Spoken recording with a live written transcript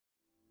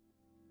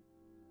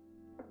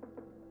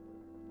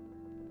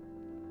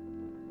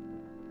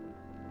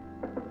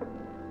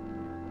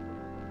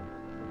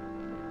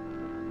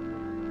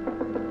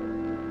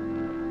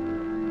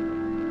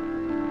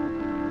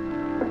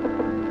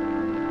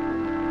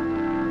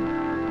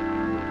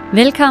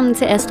Velkommen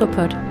til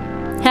Astropod.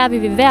 Her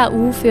vil vi hver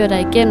uge føre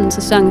dig igennem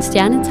sæsonens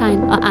stjernetegn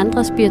og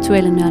andre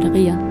spirituelle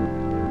nørderier.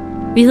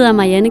 Vi hedder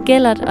Marianne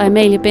Gellert og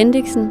Amalie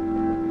Bendiksen,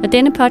 og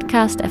denne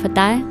podcast er for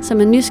dig,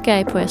 som er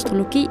nysgerrig på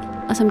astrologi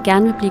og som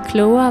gerne vil blive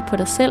klogere på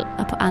dig selv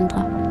og på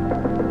andre.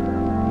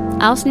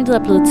 Afsnittet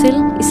er blevet til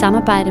i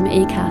samarbejde med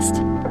Acast.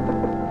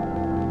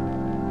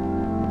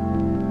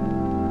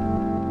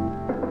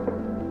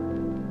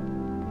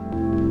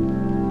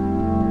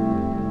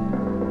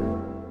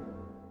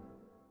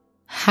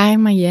 Hej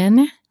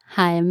Marianne.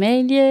 Hej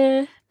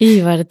Amalie.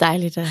 Hvor er det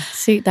dejligt at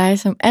se dig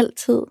som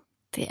altid.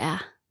 Det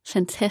er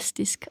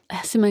fantastisk, og jeg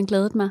har simpelthen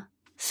glædet mig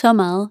så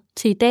meget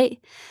til i dag.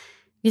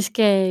 Vi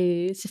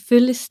skal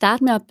selvfølgelig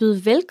starte med at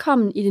byde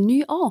velkommen i det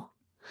nye år.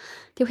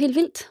 Det er jo helt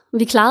vildt.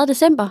 Vi klarede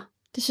december.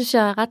 Det synes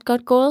jeg er ret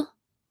godt gået.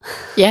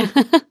 Ja,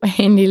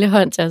 en lille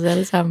hånd til os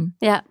alle sammen.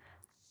 Ja.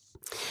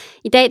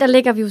 I dag der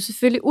lægger vi jo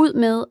selvfølgelig ud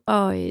med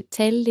at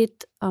tale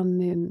lidt om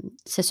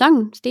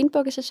sæsonen,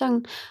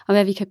 Stenbukkesæsonen, og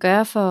hvad vi kan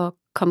gøre for at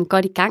komme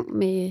godt i gang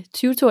med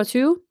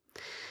 2022.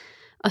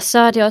 Og så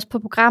er det også på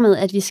programmet,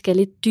 at vi skal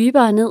lidt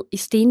dybere ned i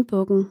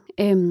Stenbukken,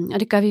 og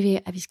det gør vi ved,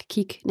 at vi skal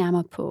kigge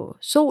nærmere på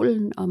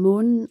Solen og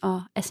Månen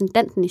og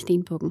Ascendanten i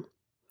Stenbukken.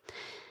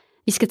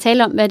 Vi skal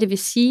tale om, hvad det vil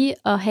sige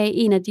at have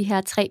en af de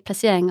her 3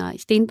 placeringer i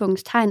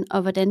Stenbukkens tegn,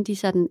 og hvordan de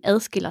sådan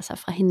adskiller sig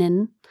fra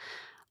hinanden.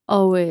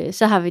 Og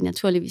så har vi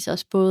naturligvis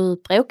også både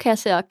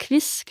brevkasse og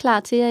quiz klar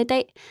til jer i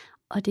dag.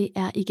 Og det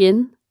er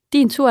igen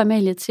din tur,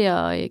 Amalie, til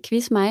at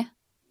quizze mig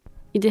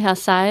i det her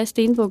seje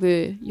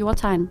Stenbukke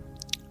jordtegn.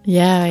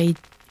 Ja,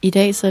 i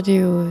dag så er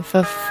det jo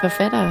for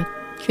forfattere,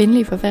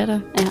 kvindelige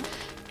forfattere. Ja.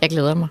 Jeg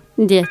glæder mig.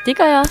 Ja, det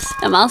gør jeg også.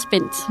 Jeg er meget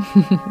spændt.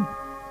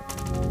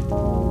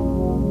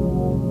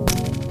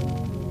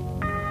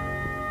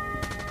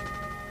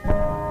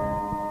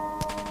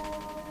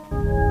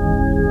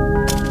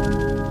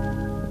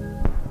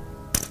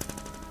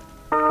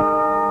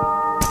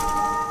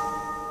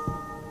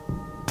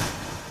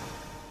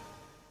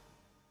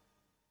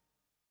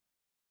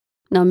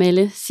 Nå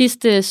Melle,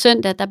 sidste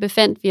søndag, der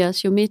befandt vi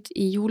os jo midt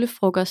i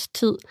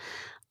julefrokosttid,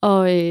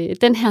 og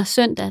den her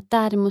søndag, der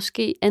er det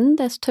måske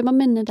andendags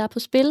tømmermændene, der er på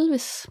spil,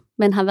 hvis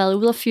man har været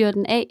ude og fyre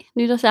den af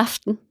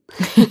nytårsaften.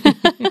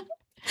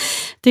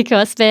 Det kan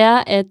også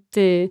være, at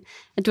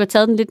du har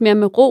taget den lidt mere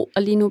med ro,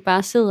 og lige nu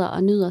bare sidder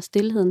og nyder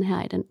stilheden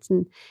her i den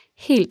sådan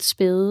helt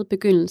spæde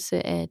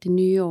begyndelse af det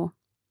nye år.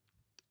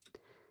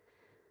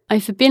 Og i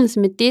forbindelse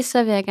med det,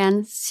 så vil jeg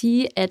gerne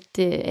sige, at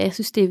jeg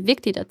synes, det er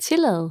vigtigt at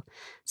tillade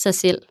sig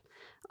selv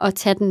og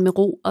tage den med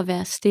ro og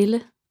være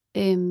stille.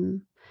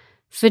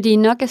 Fordi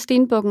nok er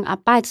Stenbukken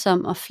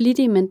arbejdsom og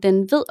flittig, men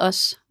den ved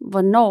også,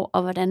 hvornår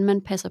og hvordan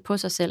man passer på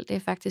sig selv. Det er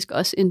faktisk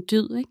også en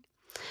dyd,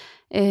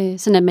 ikke?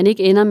 Sådan at man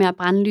ikke ender med at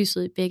brænde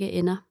lyset i begge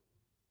ender.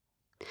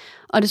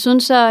 Og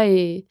desuden så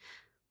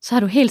har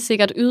du helt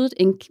sikkert ydet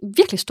en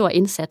virkelig stor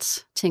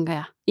indsats, tænker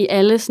jeg, i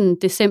alle sådan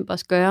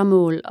decembers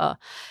gøremål og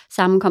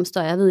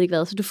sammenkomster, og jeg ved ikke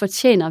hvad. Så du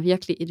fortjener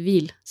virkelig et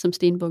hvil, som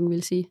Stenbukken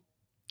vil sige.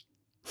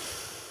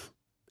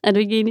 Er du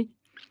ikke enig?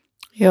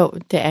 Jo,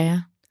 det er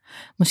jeg.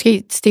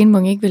 Måske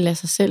Stenbukken ikke vil lade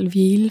sig selv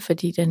hvile,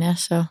 fordi den er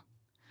så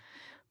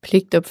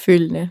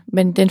pligtopfyldende,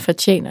 men den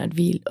fortjener et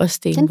hvil, også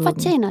Stenbukken. Den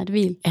fortjener et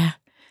hvil. Ja,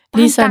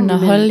 ligesom at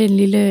holde en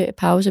lille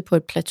pause på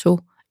et plateau,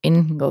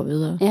 inden den går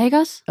videre. Ja, ikke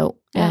også? Jo,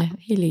 jeg er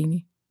helt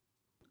enig.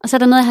 Og så er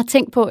der noget, jeg har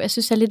tænkt på, jeg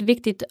synes er lidt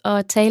vigtigt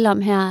at tale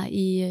om her,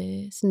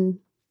 sådan,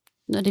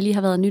 når det lige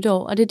har været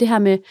nytår, og det er det her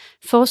med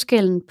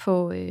forskellen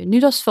på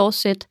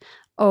nytårsforsæt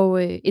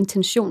og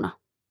intentioner.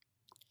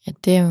 Ja,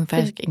 det er jo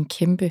faktisk en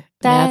kæmpe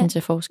verden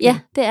til forskel. Ja,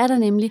 det er der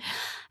nemlig.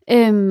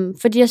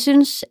 Fordi jeg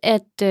synes,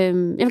 at jeg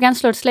vil gerne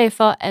slå et slag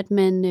for, at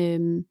man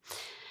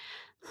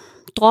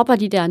dropper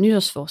de der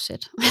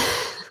nytårsforsæt,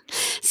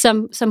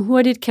 som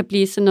hurtigt kan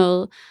blive sådan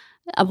noget,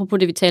 apropos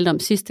det, vi talte om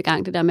sidste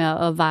gang, det der med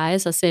at veje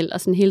sig selv,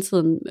 og sådan hele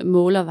tiden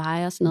måle og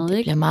veje og sådan noget.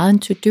 Det bliver meget en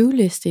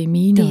to-do-liste i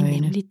mine øjne. Det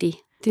er nemlig det.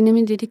 Det er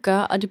nemlig det gør,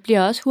 og det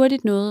bliver også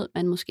hurtigt noget,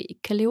 man måske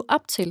ikke kan leve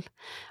op til.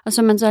 Og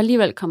så man så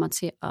alligevel kommer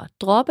til at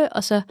droppe,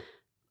 og så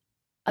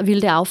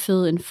vil det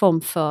afføde en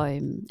form for,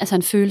 altså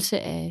en følelse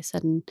af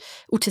sådan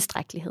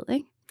utilstrækkelighed,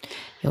 ikke?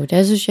 Jo,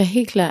 der synes jeg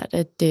helt klart,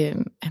 at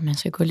man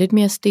skal gå lidt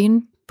mere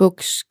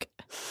stenbuksk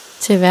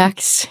til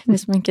værks,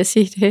 hvis man kan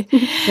sige det.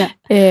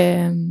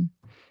 Ja.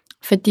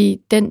 Fordi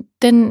den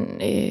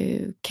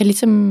kan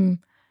ligesom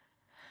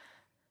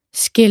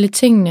skille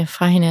tingene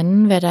fra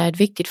hinanden, hvad der er et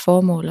vigtigt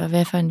formål, og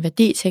hvad for en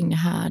værdi tingene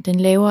har. Den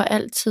laver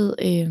altid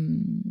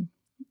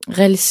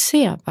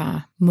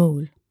realiserbare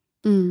mål.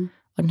 Mm.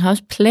 Og den har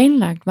også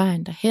planlagt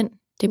vejen derhen.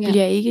 Det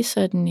bliver ikke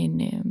sådan en,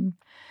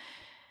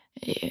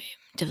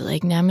 det ved jeg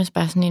ikke, nærmest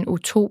bare sådan en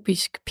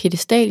utopisk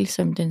pedestal,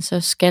 som den så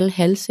skal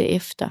halse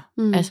efter.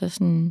 Mm. Altså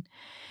sådan,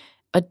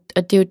 og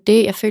det er jo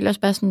det, jeg føler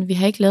også bare sådan, vi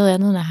har ikke lavet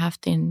andet end at have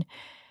haft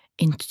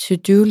en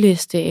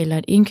to-do-liste, eller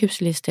en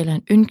indkøbsliste, eller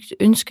en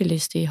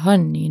ønskeliste i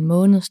hånden i en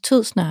måneds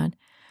tid snart.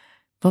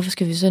 Hvorfor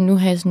skal vi så nu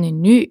have sådan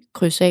en ny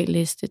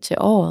krydsalliste til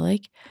året,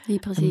 ikke? Lige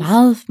præcis. Det er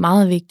meget,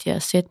 meget vigtigt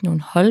at sætte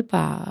nogle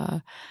holdbare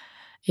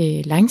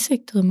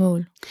langsigtede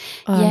mål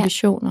og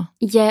ambitioner.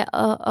 Ja,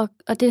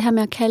 og det her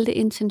med at kalde det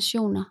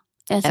intentioner.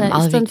 Altså i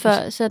stedet vigtigt.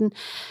 for sådan...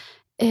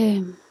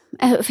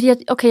 fordi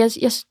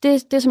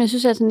det som jeg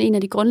synes er sådan en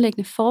af de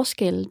grundlæggende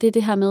forskelle, det er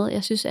det her med,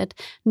 jeg synes, at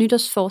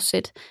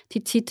nytårsforsæt, de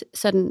tit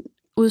sådan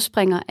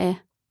udspringer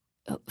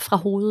fra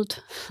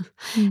hovedet.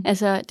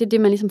 Altså det er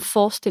det, man ligesom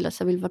forestiller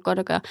sig vil være godt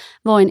at gøre.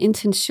 Hvor en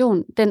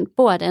intention, den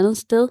bor et andet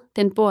sted.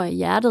 Den bor i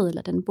hjertet,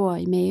 eller den bor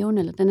i maven,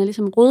 eller den er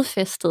ligesom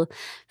rodfæstet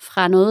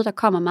fra noget, der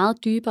kommer meget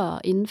dybere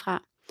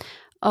indenfra.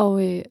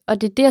 Og det er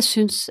det, jeg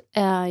synes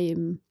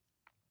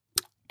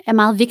er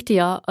meget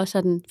vigtigere at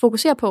sådan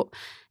fokusere på.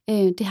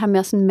 Det her med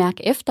at sådan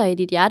mærke efter i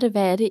dit hjerte,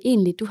 hvad er det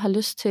egentlig, du har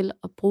lyst til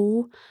at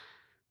bruge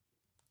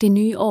det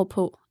nye år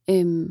på?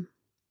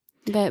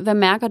 Hvad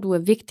mærker du er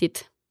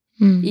vigtigt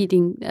i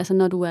din, altså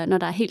når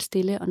der er helt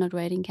stille, og når du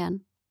er i din kerne?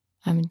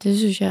 Jamen, det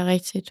synes jeg er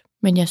rigtigt.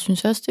 Men jeg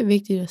synes også, det er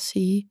vigtigt at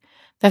sige, i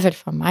hvert fald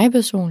for mig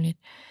personligt,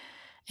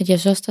 at jeg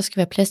synes også, der skal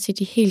være plads til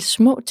de helt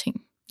små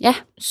ting. Ja.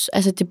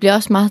 Altså, det bliver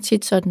også meget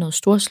tit sådan noget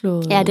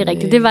storslået. Ja, det er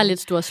rigtigt. Det var lidt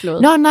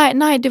storslået.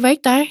 Nej, det var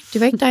ikke dig.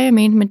 Det var ikke dig, jeg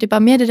mente, men det er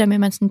bare mere det der med, at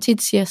man sådan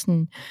tit siger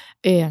sådan,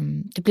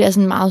 det bliver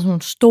sådan meget sådan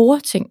nogle store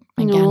ting,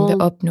 man gerne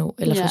vil opnå.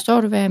 Eller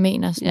forstår du, hvad jeg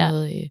mener? Sådan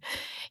noget,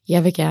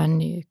 jeg vil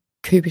gerne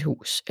købe et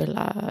hus,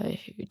 eller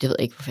det ved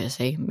jeg ikke, hvorfor jeg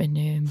sagde, men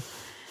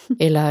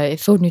eller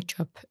få et nyt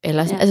job,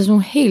 eller sådan, altså sådan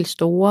nogle helt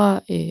store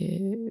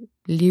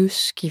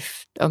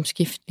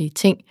livsomskiftelige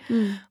ting,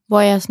 hvor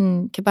jeg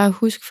sådan kan bare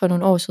huske for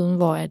nogle år siden,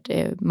 hvor at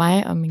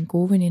mig og min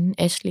gode veninde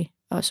Ashley,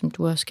 og som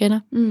du også kender,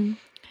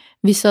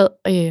 vi sad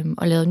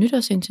og lavede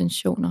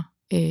nytårsintentioner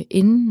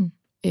inden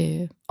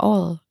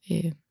året,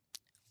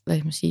 hvad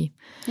kan man sige,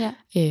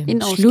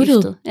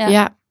 sluttede.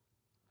 Ja.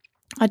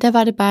 Og der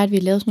var det bare, at vi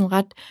lavede sådan nogle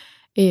ret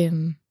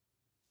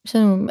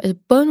sådan nogle,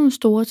 altså både nogle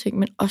store ting,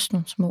 men også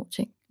nogle små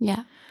ting. Ja.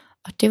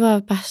 Og det var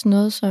bare sådan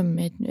noget som,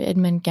 at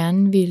man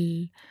gerne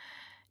ville,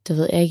 det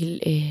ved jeg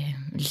ikke,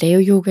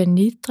 lave yoga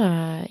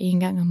nidra en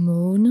gang om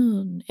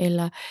måneden,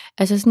 eller,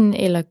 altså sådan,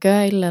 eller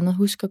gøre et eller andet,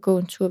 husk at gå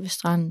en tur ved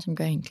stranden, som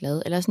gør en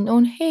glad, eller sådan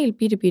nogle helt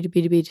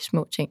bitte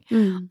små ting.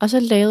 Og så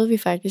lavede vi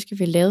faktisk,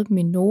 vi lavede dem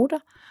i noter,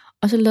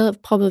 og så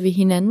proppede vi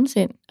hinandens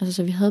ind, altså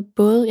så jeg havde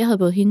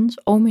både hendes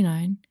og min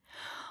egen.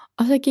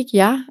 Og så gik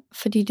jeg,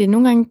 fordi det er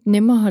nogle gange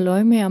nemmere at holde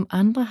øje med, om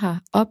andre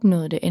har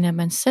opnået det, end at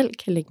man selv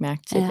kan lægge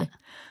mærke til det.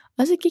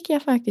 Og så gik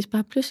jeg faktisk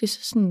bare pludselig, så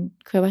sådan,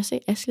 kunne jeg bare se,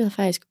 at Ashley havde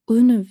faktisk,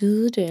 uden at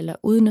vide det, eller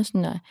uden at,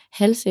 sådan at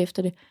halse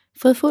efter det,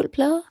 fået fuld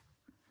plade.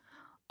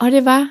 Og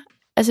det var,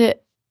 altså,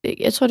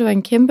 jeg tror, det var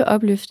en kæmpe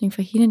opløftning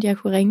for hende, at jeg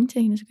kunne ringe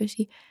til hende, og så kunne jeg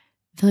sige,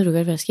 ved du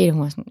godt, hvad der skete?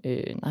 Hun var sådan,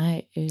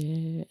 nej,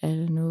 er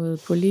det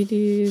noget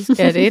politisk?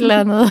 Er det et eller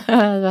andet? Og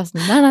jeg var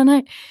sådan,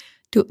 nej.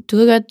 Du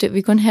ved godt, vi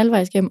er kun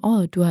halvvejs gennem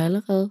året, du har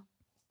allerede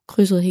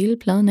krydset hele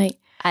pladen af.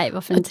 Ej, hvor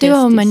fantastisk. Og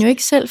det var man jo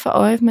ikke selv for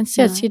øje, for man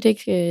ser tit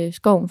ikke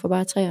skoven for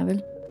bare træer,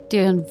 vel? Det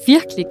er jo en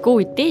virkelig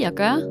god idé at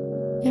gøre.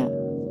 Ja.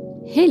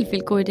 Helt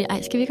vildt god idé.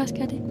 Ej, skal vi ikke også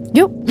gøre det?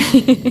 Jo.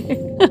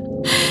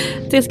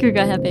 Det skal vi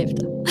gøre her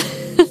bagefter,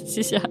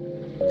 synes jeg.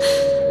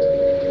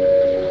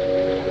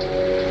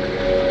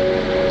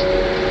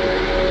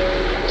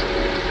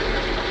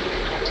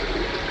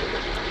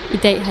 I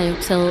dag har jeg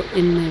jo taget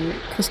en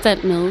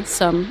krystal med,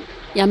 som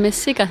jeg med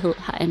sikkerhed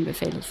har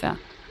anbefalet før.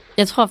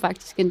 Jeg tror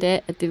faktisk endda,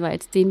 at det var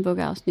et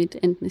Stenbukke-afsnit,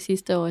 enten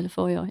sidste år eller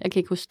forrige år. Jeg kan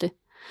ikke huske det.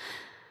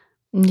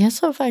 Jeg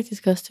tror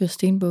faktisk også, det var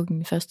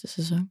Stenbukken i første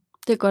sæson.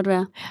 Det kan godt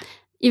være.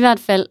 I hvert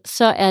fald,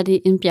 så er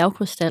det en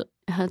bjergkrystal,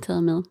 jeg har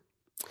taget med.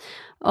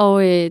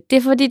 Og det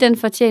er fordi, den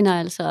fortjener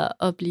altså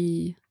at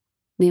blive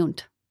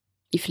nævnt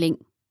i flæng.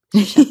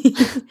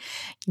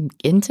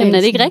 Jamen er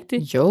det ikke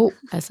rigtigt? Jo,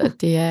 altså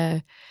det er,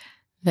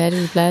 hvad er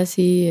det, vi plejer at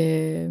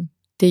sige,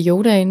 det er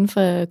Yoda inden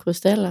for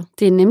krystaller.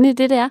 Det er nemlig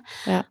det er.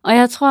 Ja. Og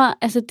jeg tror,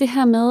 altså det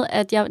her med,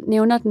 at jeg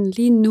nævner den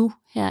lige nu,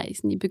 her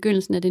i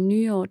begyndelsen af det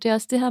nye år, det er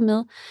også det her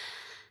med,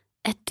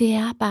 at det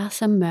er bare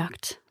så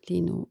mørkt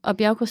lige nu. Og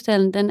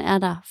bjergkrystallen, den er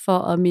der for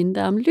at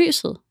minde om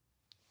lyset.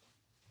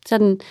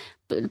 Sådan,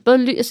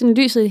 både sådan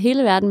lyset i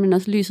hele verden, men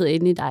også lyset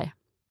inde i dig.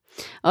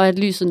 Og at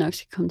lyset nok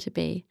skal komme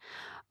tilbage.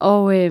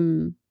 Og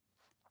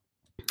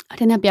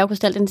den her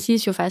bjergkrystal, den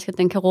siges jo faktisk, at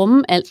den kan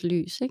rumme alt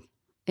lys, ikke?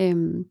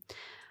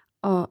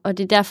 Og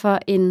det er derfor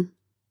en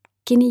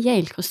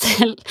genial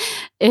krystal,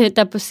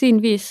 der på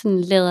sin vis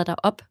sådan lader dig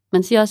op.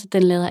 Man siger også, at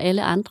den lader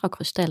alle andre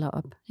krystaller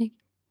op, ikke?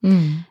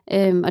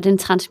 Og den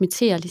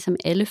transmitterer ligesom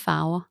alle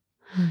farver.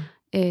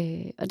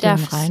 Og det er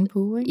en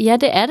regnbue, ikke? Ja,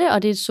 det er det,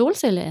 og det er et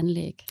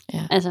solcelleanlæg.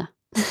 Ja. Altså,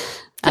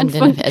 den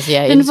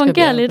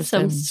fungerer lidt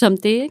som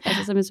det, ikke?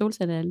 Altså som et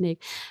solcelleanlæg.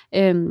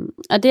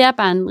 Og det er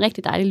bare en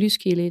rigtig dejlig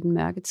lyskilde i den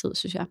mørke tid,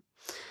 synes jeg.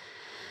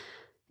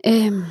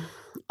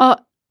 Og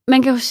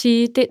man kan jo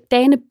sige, at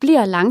dagene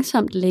bliver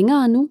langsomt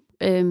længere nu,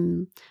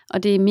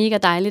 og det er mega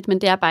dejligt,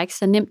 men det er bare ikke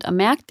så nemt at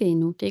mærke det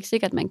endnu. Det er ikke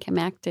sikkert, at man kan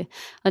mærke det.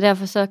 Og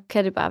derfor så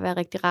kan det bare være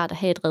rigtig rart at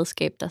have et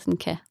redskab, der sådan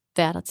kan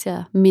være der til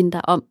at minde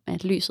dig om,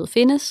 at lyset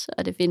findes,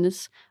 og det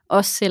findes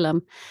også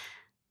selvom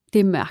det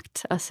er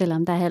mørkt, og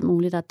selvom der er alt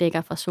muligt, der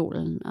dækker fra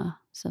solen og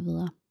så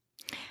videre.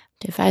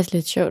 Det er faktisk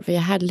lidt sjovt, for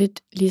jeg har det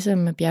lidt ligesom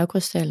med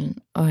bjergkrystallen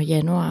og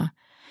januar,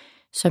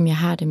 som jeg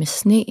har det med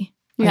sne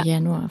og Ja.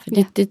 januar. For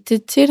det er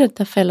tit, at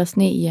der falder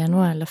sne i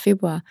januar eller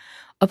februar.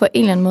 Og på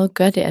en eller anden måde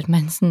gør det, at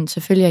man sådan,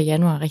 selvfølgelig er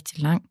januar rigtig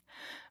lang.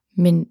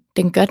 Men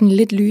den gør den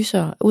lidt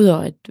lysere,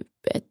 udover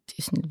at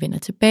det sådan vender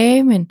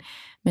tilbage. Men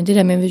det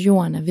der med, hvis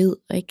jorden er hvid,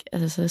 ikke?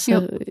 Altså,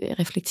 så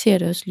reflekterer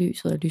det også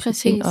lyset og lyser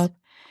ting op.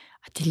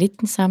 Og det er lidt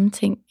den samme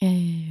ting,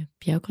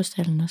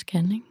 bjergkrystallen også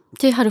kan, ikke?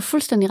 Det har du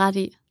fuldstændig ret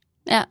i.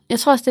 Ja, jeg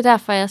tror også, det er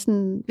derfor, jeg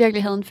sådan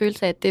virkelig havde en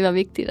følelse af, at det var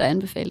vigtigt at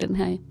anbefale den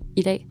her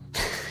i dag.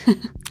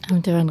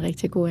 Jamen, det var en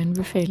rigtig god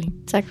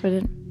anbefaling. Tak for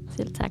den.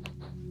 Selv tak.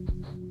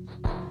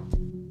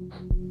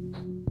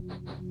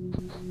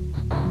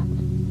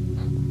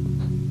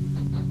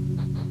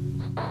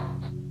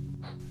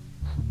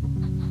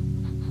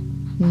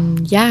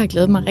 Jeg har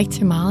glædet mig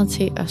rigtig meget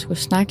til at skulle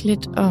snakke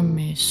lidt om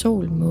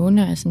sol,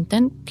 måne og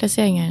ascendanten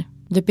placering af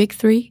The Big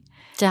Three.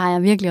 Det har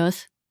jeg virkelig også.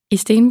 I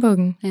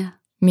Stenbukken. Ja.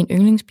 Min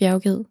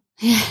yndlingsbjergged.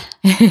 Ja.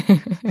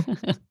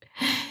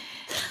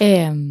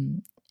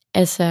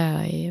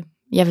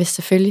 Jeg vil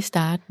selvfølgelig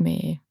starte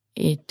med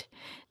et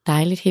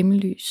dejligt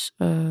himmellys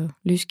og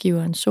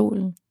lysgiveren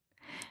solen.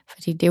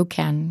 Fordi det er jo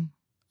kernen.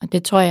 Og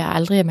det tror jeg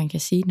aldrig, at man kan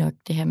sige nok.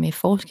 Det her med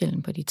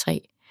forskellen på de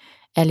tre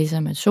er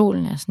ligesom, at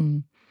solen er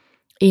sådan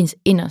ens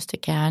inderste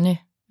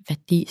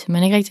kerneværdi, som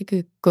man ikke rigtig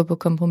kan gå på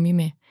kompromis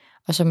med,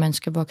 og som man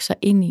skal vokse sig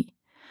ind i.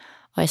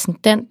 Og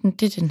ascendanten,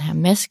 det er den her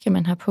maske,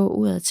 man har på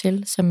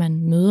udadtil, som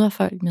man møder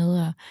folk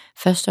med, og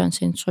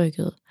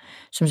førstehåndsindtrykket,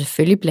 som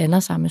selvfølgelig blander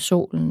sig med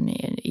solen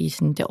i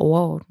sådan det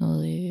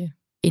overordnede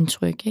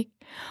indtryk, ikke?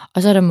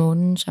 Og så er der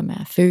månen, som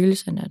er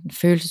følelserne og den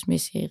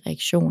følelsesmæssige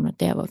reaktion, og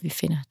der, hvor vi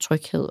finder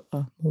tryghed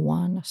og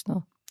moren og sådan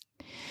noget.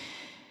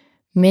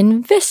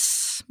 Men hvis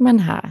man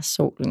har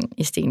solen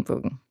i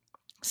Stenbukken,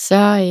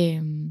 så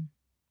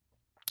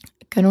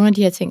gør nogle af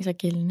de her ting sig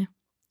gældende.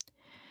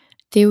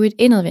 Det er jo et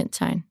indadvendt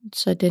tegn,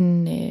 så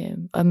den,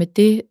 og med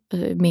det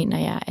mener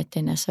jeg, at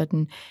den er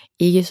sådan,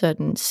 ikke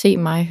sådan, se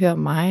mig, hør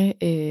mig,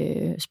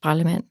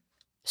 sprallemand,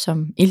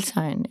 som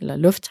ildtegn eller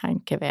lufttegn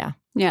kan være.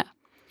 Ja.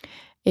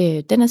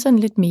 Den er sådan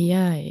lidt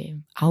mere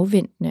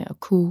afventende og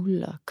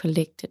cool og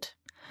collected.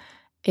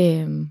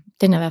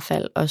 Den er i hvert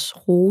fald også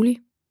rolig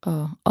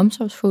og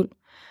omsorgsfuld.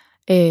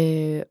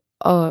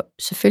 Og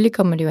selvfølgelig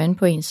kommer det jo an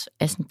på ens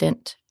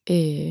ascendant,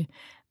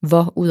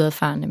 hvor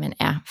udadfarende man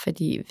er.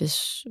 Fordi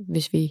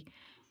hvis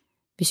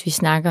vi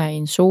snakker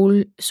en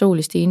sol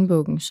i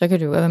Stenbukken, så kan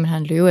det jo være, at man har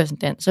en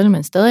løveascendant. Så vil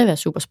man stadig være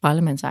super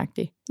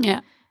sprallemandsagtig. Ja.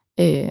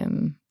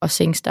 Og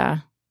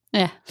singstar.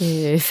 Ja.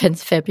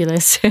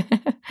 Fabulous.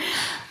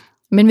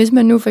 Men hvis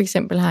man nu for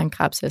eksempel har en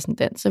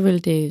krebsascendant, så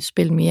vil det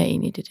spille mere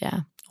ind i det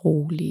der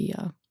rolige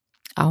og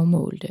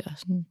afmålte og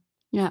sådan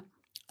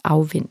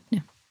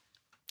afventende.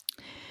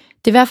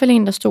 Det er i hvert fald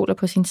en, der stoler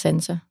på sine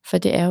sanser, for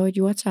det er jo et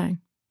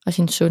jordtegn og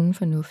sin sunde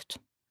fornuft.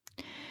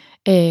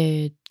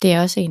 Det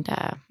er også en,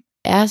 der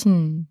er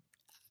sådan,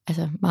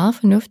 altså meget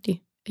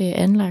fornuftig,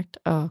 anlagt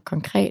og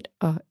konkret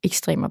og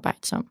ekstremt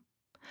arbejdsom.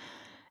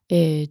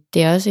 Det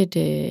er også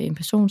en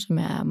person, som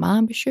er meget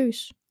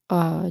ambitiøs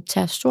og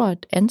tager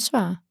stort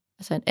ansvar,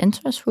 altså en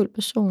ansvarsfuld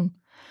person,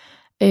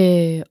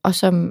 og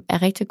som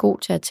er rigtig god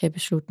til at tage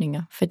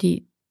beslutninger,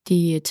 fordi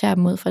de tager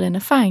dem ud fra den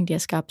erfaring, de har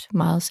skabt,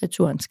 meget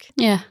saturnsk.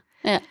 Ja,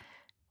 ja.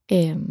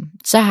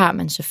 Så har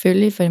man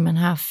selvfølgelig, fordi man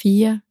har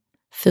 4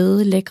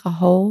 fede, lækre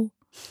hove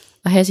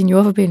at have sin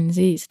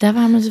jordforbindelse i, så der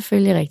har man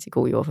selvfølgelig rigtig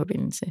god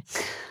jordforbindelse.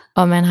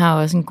 Og man har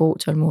også en god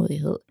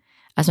tålmodighed.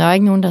 Altså der er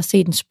ikke nogen, der har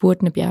set en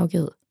spurtende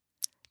bjergged.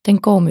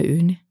 Den går med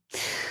ynde.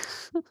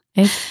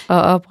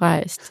 Og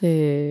oprejst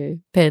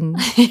pande.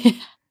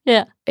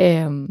 Ja.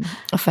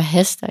 Og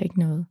forhaster ikke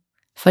noget.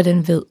 For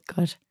den ved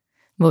godt,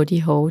 hvor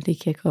de hove de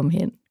kan komme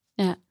hen.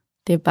 Ja.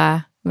 Det er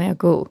bare med at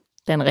gå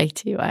den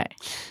rigtige vej.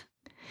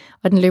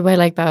 Og den løber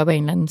heller ikke bare op ad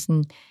en eller anden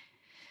sådan,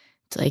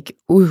 ikke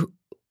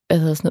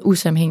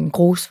usammenhængende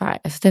grusvej.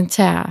 Altså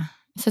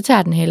så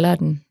tager den hellere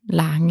den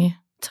lange,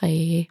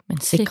 træge, men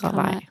sikre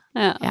vej.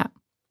 Ja.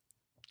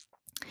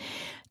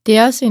 Det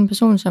er også en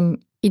person, som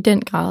i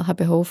den grad har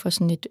behov for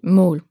sådan et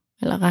mål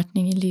eller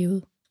retning i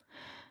livet.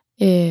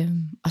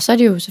 Og så er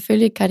det jo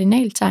selvfølgelig et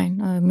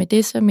kardinaltegn, og med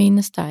det så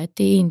menes der, at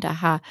det er en, der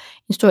har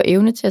en stor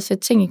evne til at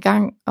sætte ting i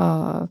gang,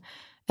 og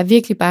er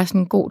virkelig bare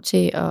sådan god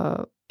til at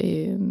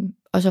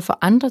og så få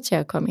andre til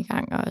at komme i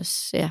gang, og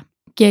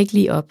giver ikke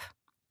lige op.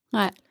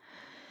 Nej.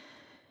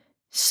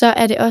 Så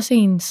er det også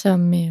en,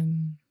 som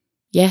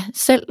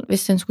selv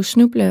hvis den skulle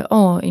snuble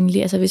over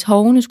altså hvis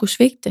hovene skulle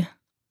svigte,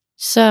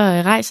 så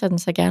rejser den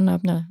sig gerne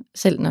op,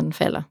 selv når den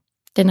falder.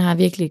 Den har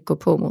virkelig gået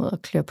på mod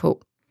at kløre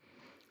på.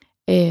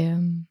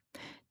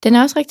 Den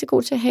er også rigtig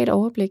god til at have et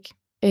overblik,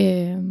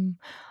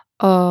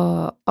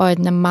 og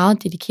den er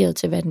meget dedikeret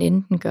til, hvad den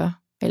enten gør,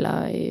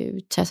 eller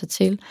tager sig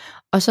til.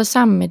 Og så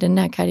sammen med den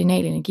der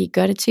kardinalenergi,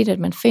 gør det tit, at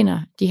man finder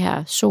de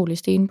her sol i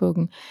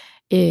Stenbukken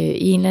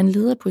i en eller anden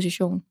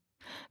lederposition.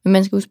 Men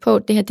man skal huske på,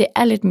 at det her det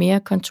er lidt mere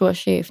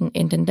kontorchefen,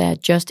 end den der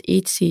Just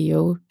Eat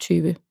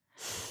CEO-type.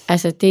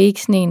 Altså, det er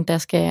ikke sådan en, der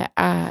skal...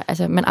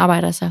 man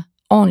arbejder sig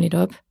ordentligt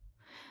op.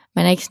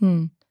 Man er ikke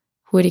sådan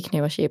hurtig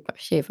knæver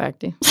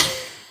chef-agtig.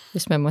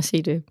 hvis man må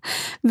sige det.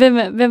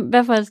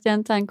 Hvad for et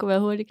stjernetegn kunne være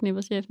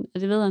hurtigknipperchefen? Er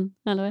det vederen,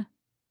 eller hvad?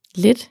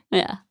 Lidt.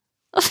 Ja.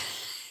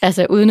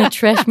 Altså uden at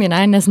trash min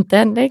egen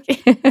ascendant,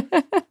 ikke?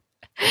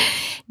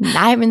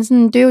 Nej, men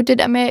sådan, det er jo det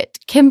der med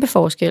kæmpe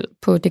forskel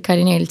på det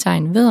kardinale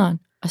tegn vederen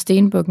og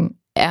Stenbukken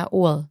er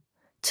ordet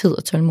tid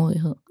og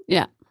tålmodighed.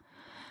 Ja.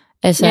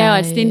 Altså, ja, og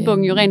at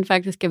Stenbukken jo rent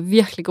faktisk er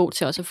virkelig god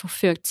til også at få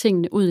ført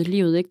tingene ud i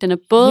livet. Ikke? Den er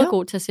både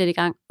god til at sætte i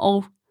gang,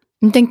 og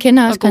men den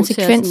kender også og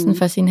konsekvensen sådan,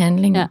 for sine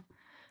handlinger. Ja.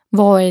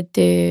 Hvor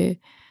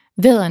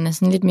vædderen er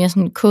sådan lidt mere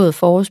sådan en kåd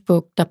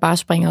forårsbuk, der bare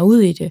springer ud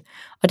i det.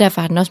 Og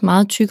derfor har den også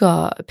meget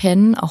tykkere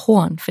pande og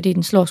horn, fordi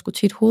den slår sgu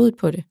tit hovedet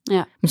på det.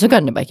 Ja. Men så gør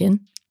den det bare igen.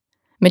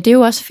 Men det er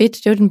jo også fedt,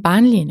 det er jo den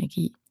barnlige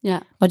energi. Ja.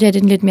 Og det er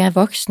den lidt mere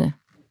voksne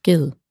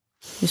ged,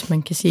 hvis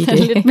man kan sige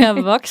det. Lidt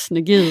mere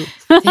voksne ged.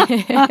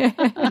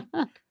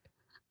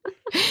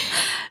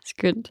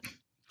 Skønt.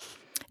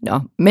 Nå,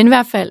 men i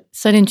hvert fald,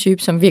 så er det en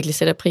type, som virkelig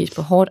sætter pris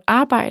på hårdt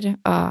arbejde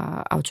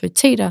og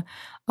autoriteter,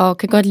 og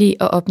kan godt lide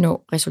at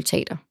opnå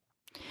resultater.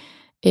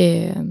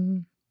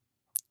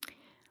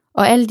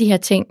 Og alle de her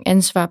ting,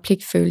 ansvar,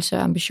 pligtfølelse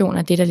og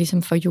ambitioner, det er der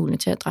ligesom får hjulene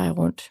til at dreje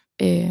rundt.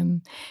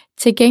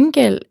 Til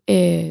gengæld,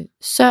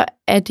 så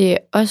er det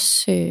også,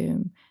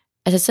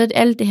 så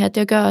alt det her,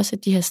 det gør også,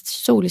 at de her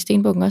sol i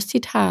Stenbukken også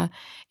tit har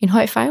en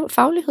høj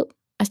faglighed.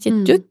 Altså de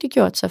har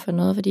dygtiggjort sig for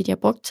noget, fordi de har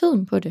brugt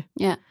tiden på det.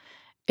 Ja.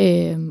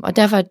 Og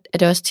derfor er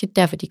det også tit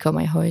derfor, de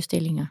kommer i høje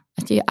stillinger.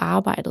 Altså de har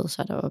arbejdet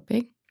sig deroppe,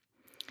 ikke?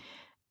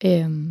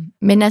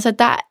 Men altså,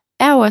 der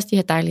er jo også de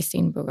her dejlige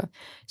stenbukker,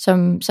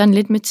 som sådan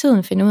lidt med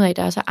tiden finder ud af, at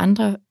der er så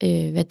andre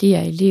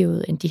værdier i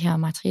livet, end de her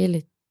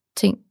materielle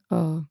ting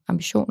og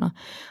ambitioner.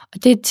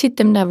 Og det er tit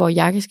dem der, hvor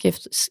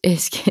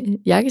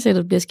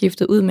jakkesættet bliver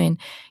skiftet ud med en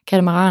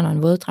katamaran og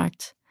en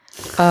våddragt.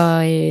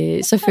 Og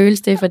så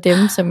føles det for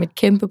dem som et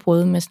kæmpe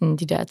brud med sådan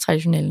de der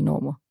traditionelle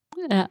normer.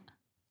 Ja,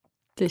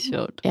 det er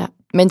sjovt. Ja,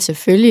 men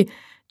selvfølgelig,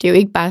 det er jo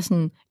ikke bare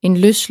sådan en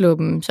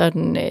løssluppen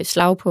sådan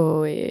slag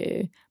på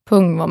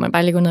punkten, hvor man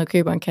bare ligger ned og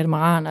køber en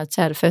katamaran og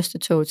tager det første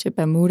tog til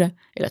Bermuda,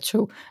 eller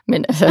tog,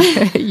 men altså,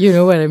 you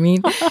know what I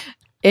mean.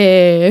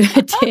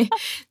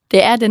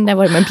 Det er den der,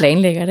 hvor man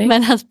planlægger det, ikke?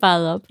 Man har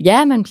sparet op.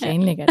 Ja, man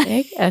planlægger det,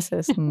 ikke?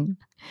 Altså sådan,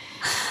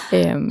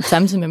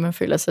 samtidig med, at man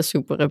føler sig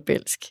super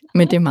rebelsk,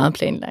 men det er meget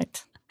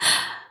planlagt.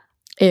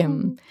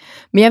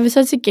 Men jeg vil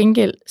så til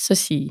gengæld så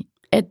sige,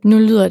 at nu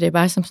lyder det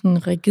bare som sådan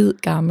en rigid,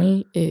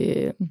 gammel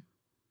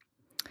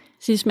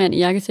Sidstmand i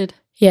jakkesæt.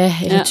 Ja,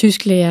 eller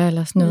tysklærer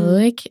eller sådan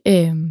noget, ikke?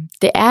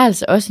 Det er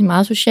altså også en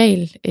meget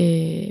social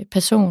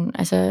person.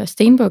 Altså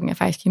Stenbukken er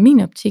faktisk i min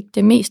optik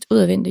det mest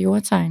udadvendte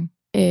jordtegn.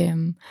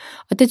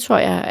 Og det tror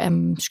jeg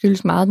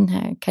skyldes meget den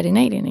her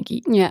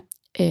kardinalenergi. Ja.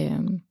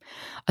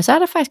 Og så er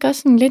der faktisk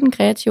også sådan lidt en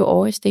kreativ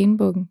over i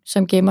Stenbukken,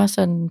 som gemmer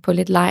sådan på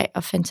lidt leg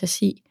og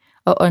fantasi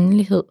og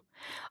åndelighed.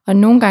 Og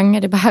nogle gange er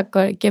det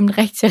bare gemt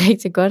rigtig,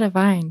 rigtig godt af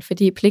vejen,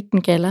 fordi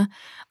pligten kalder,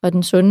 og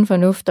den sunde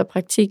fornuft og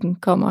praktikken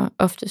kommer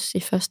oftest i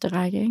første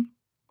række, ikke?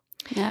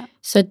 Ja.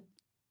 Så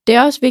det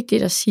er også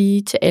vigtigt at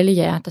sige til alle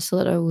jer, der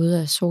sidder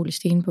derude af sol i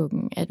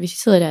Stenbukken, at hvis I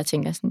sidder der og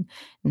tænker sådan,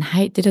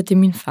 nej, det der, det er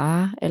min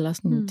far, eller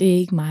sådan, det er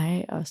ikke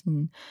mig, og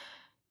sådan,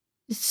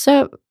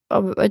 så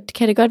og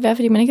kan det godt være,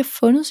 fordi man ikke har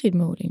fundet sit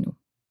mål endnu.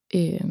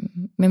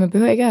 Men man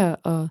behøver ikke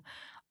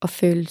at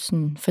føle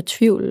sådan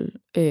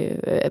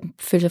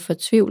føle sig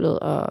fortvivlet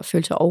og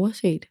føle sig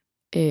overset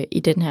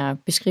i den her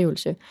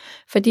beskrivelse.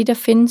 Fordi der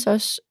findes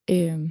også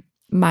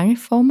mange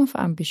former for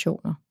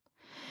ambitioner.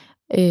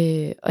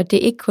 Og det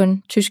er ikke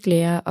kun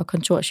tysklærer og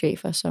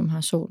kontorchefer, som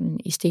har solen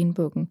i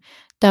Stenbukken.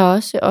 Der er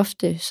også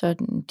ofte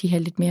sådan de her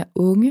lidt mere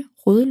unge,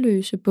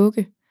 rodløse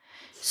bukke,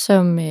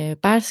 som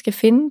bare skal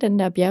finde den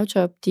der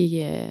bjergtop,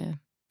 de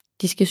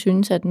skal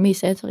synes er den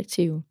mest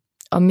attraktive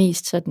og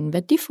mest sådan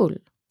værdifuld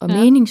og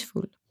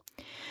meningsfuld.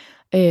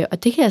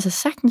 Og det kan altså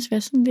sagtens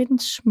være sådan lidt en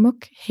smuk,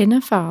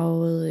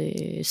 hænderfarvet,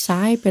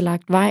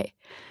 sejbelagt vej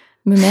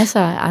med masser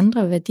af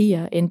andre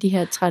værdier end de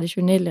her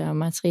traditionelle og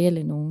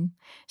materielle nogen,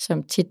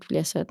 som tit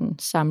bliver sådan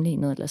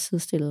sammenlignet eller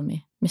sidestillet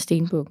med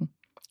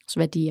Stenbukkens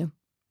værdier.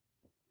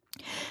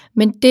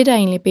 Men det, der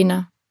egentlig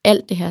binder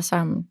alt det her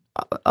sammen,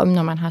 om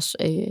når man har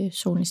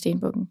solen i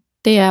Stenbukken,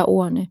 det er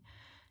ordene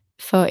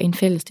for en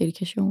fælles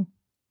dedikation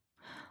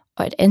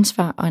og et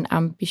ansvar og en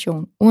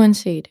ambition,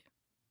 uanset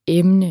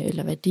emne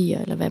eller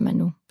værdier, eller hvad man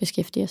nu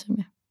beskæftiger sig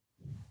med.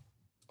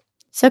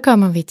 Så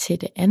kommer vi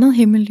til det andet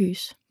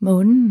himmellys,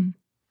 månen,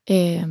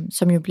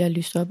 som jo bliver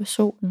lyst op af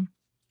solen.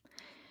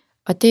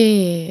 Og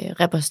det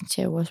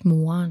repræsenterer jo også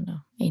moren og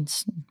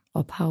ens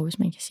ophav, hvis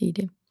man kan sige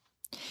det.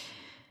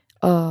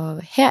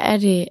 Og her er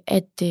det,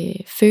 at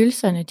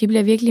følelserne, de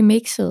bliver virkelig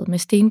mixet med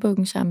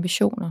Stenbukkens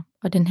ambitioner,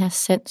 og den her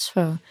sans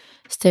for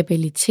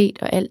stabilitet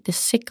og alt det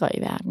sikre i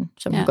verden,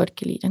 som han godt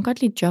kan lide. Han kan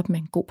godt lide et job med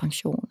en god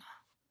pension,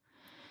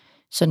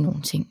 sådan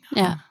nogle ting.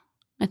 Ja,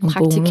 at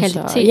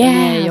praktikaliteten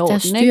er i orden, der er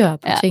styr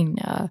på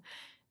tingene,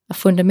 og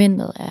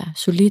fundamentet er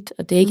solidt,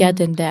 og det ikke er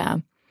den der,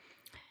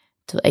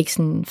 det er ikke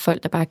sådan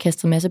folk, der bare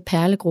kaster en masse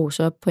perlegrus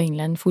op på en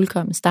eller anden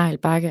fuldkommen stejl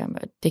bakke,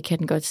 og det kan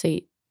den godt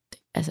se,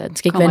 altså den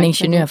skal ikke være en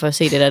ingeniør for at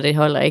se det der, det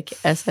holder ikke.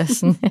 Altså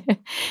sådan,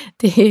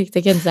 det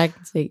kan den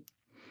sagtens se.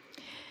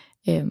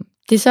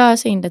 Det er så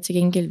også en, der til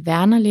gengæld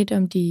værner lidt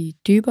om de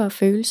dybere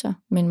følelser,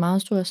 med en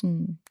meget stor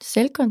sådan,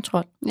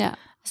 selvkontrol. Ja.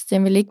 Altså,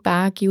 den vil ikke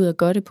bare give ud af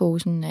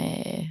godteposen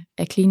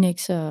af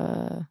Kleenex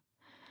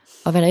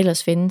og hvad der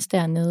ellers findes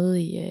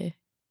dernede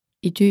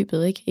i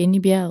dybet, ikke? Inde i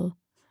bjerget.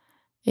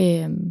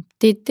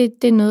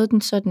 Det er noget,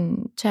 den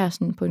sådan tager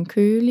sådan på en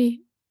kølig,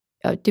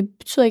 og det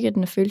betyder ikke, at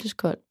den er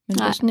følelseskold, men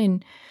det er sådan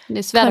en... Det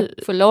er svært at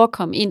få lov at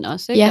komme ind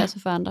også, ikke? Ja. Altså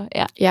for andre.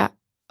 Ja,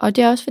 og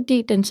det er også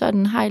fordi, den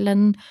sådan har en eller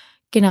anden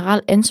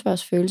generel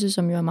ansvarsfølelse,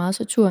 som jo er meget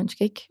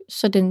saturnsk, ikke?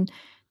 Så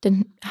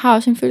den har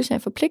også en følelse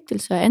af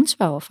forpligtelse og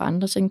ansvar over for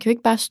andre, så den kan jo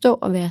ikke bare stå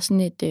og være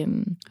sådan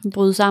et...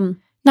 Bryde sammen?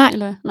 Nej,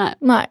 eller?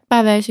 Nej,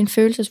 bare være i sin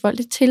følelsesvold.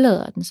 Det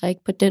tillader den sig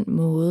ikke på den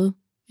måde,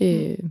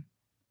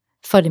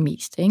 for det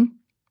meste, ikke?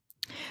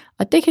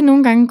 Og det kan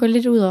nogle gange gå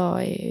lidt ud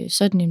over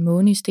sådan en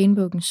måne i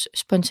Stenbukkens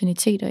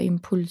spontanitet og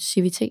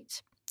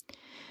impulsivitet.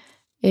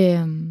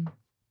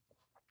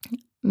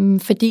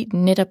 Fordi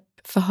den netop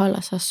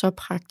forholder sig så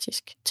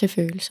praktisk til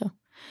følelser.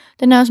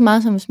 Den er også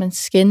meget som, hvis man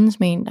skændes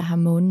med en, der har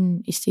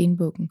månen i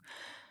Stenbukken,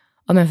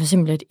 og man for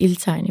eksempel et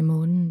ildtegn i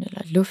månen, eller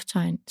et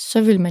lufttegn,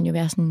 så vil man jo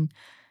være sådan,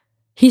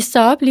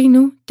 hister op lige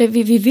nu, vi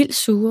er vildt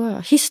sure,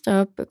 og hister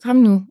op, kom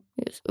nu,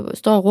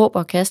 står og råber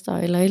og kaster,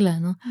 eller et eller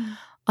andet.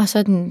 Og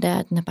så den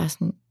er bare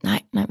sådan,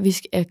 nej,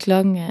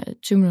 klokken er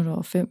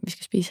 5:20, vi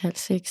skal spise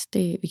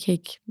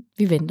 5:30,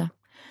 vi venter.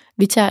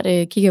 Vi tager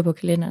det, kigger på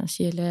kalenderen og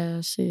siger, lad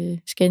os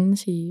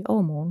skændes i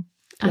overmorgen.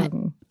 Ej,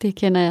 det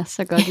kender jeg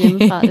så godt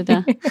hjemmefra, det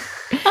der.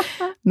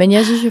 Men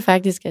jeg synes jo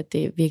faktisk, at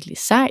det er virkelig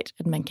sejt,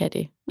 at man kan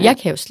det. Ja.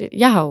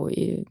 Jeg har jo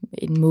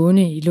en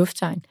måne i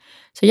lufttegn,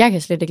 så jeg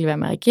kan slet ikke lade være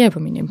med at reagere på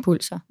mine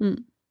impulser.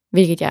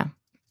 Hvilket jeg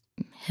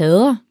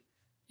hader,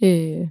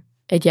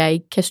 at jeg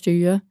ikke kan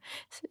styre,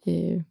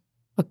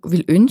 og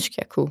vil ønske,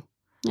 jeg kunne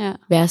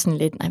være sådan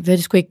lidt, nej, det er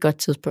sgu ikke et godt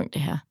tidspunkt,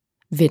 det her.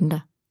 Venter.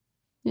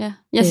 Ja,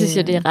 jeg synes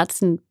jo, det er ret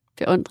sådan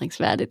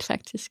beundringsværdigt,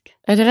 faktisk.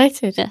 Er det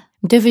rigtigt? Ja.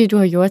 Men det er, fordi du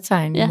har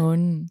jordtegn i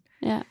månen.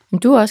 Ja. Men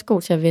du er også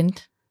god til at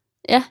vente.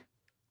 Ja,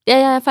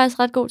 jeg er faktisk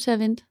ret god til at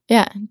vente.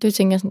 Ja, du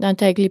tænker sådan,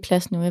 der er ikke lige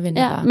plads nu, jeg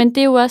venter bare. Men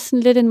det er jo også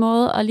sådan lidt en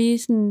måde at lige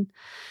sådan,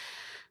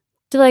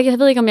 det ved jeg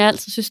ved ikke, om jeg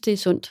altid synes, det er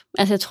sundt.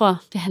 Altså jeg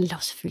tror, det handler jo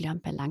selvfølgelig om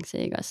balance,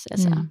 ikke også?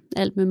 Altså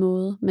alt med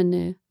måde.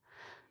 Men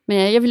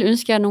jeg ville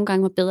ønske, at jeg nogle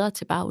gange var bedre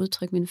til bare at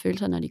udtrykke mine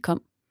følelser, når de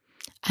kom.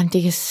 Jamen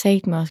det kan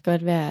satme også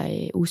godt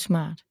være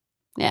usmart.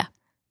 Ja.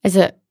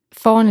 Altså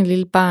foran et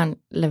lille barn,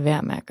 lad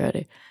være med at gøre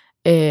det.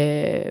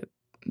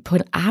 På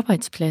en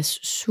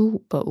arbejdsplads,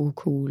 super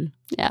ucool.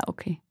 Ja,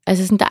 okay.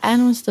 Altså sådan, der er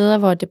nogle steder,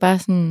 hvor det bare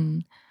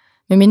sådan,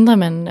 medmindre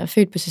man er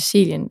født på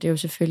Sicilien, det er jo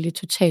selvfølgelig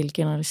totalt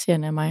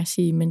generaliserende af mig at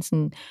sige, men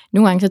sådan,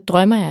 nogle gange så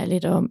drømmer jeg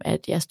lidt om,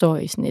 at jeg står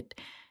i sådan et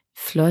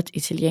flot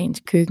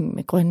italiensk køkken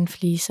med grønne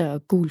fliser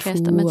og gul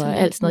fuge og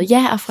alt sådan noget.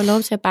 Ja, og får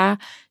lov til at bare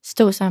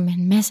stå sammen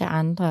med en masse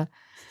andre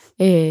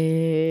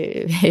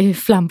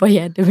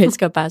flamboyante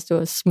mennesker og bare stå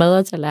og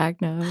smadre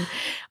tallerkener.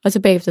 Og så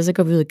bagefter, så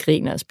går vi ud og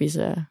griner og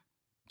spiser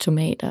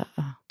tomater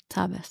og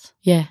tapas.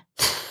 Ja,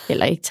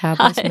 eller ikke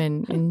tapas,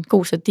 men en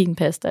god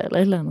sardinpasta eller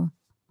et eller andet.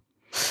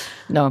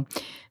 Nå,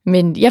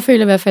 men jeg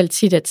føler i hvert fald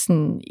tit, at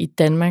sådan, i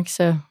Danmark,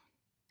 så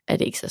er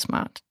det ikke så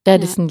smart. Der er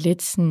det sådan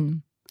lidt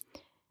sådan,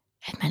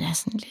 at man er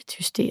sådan lidt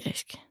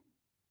hysterisk.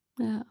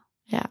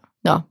 Ja.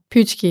 Nå,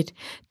 pytskidt.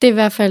 Det er i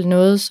hvert fald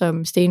noget,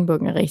 som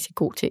Stenbukken er rigtig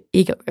god til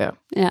ikke at gøre.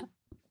 Ja.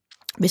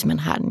 Hvis man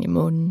har den i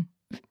månen.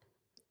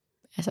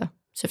 Altså,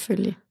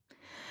 selvfølgelig.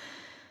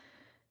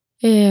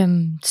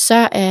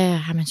 Så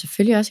har man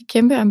selvfølgelig også et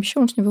kæmpe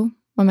ambitionsniveau,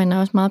 hvor man er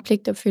også meget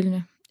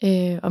pligtopfyldende.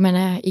 Og man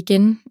er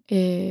igen,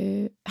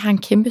 har en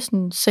kæmpe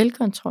sådan,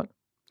 selvkontrol.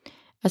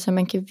 Altså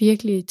man kan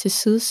virkelig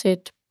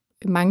tilsidesætte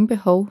mange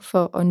behov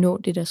for at nå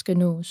det, der skal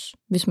nås,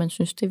 hvis man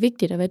synes, det er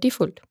vigtigt og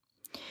værdifuldt.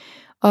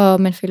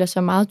 Og man føler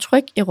sig meget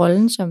tryg i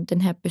rollen som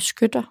den her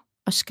beskytter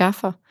og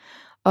skaffer.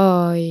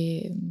 Og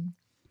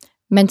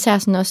man tager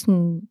sådan også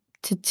sådan,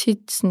 til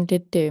tit sådan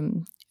lidt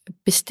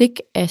bestik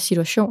af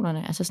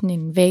situationerne, altså sådan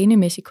en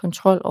vanemæssig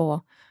kontrol over,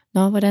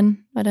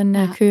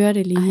 hvordan kører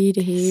det lige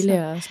det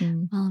hele. Og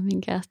sådan.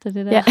 Min kæreste,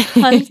 det der. Ja.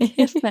 Hold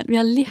kæft, mand. Vi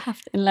har lige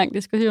haft en lang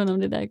diskussion om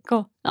det der i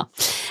går. Nå,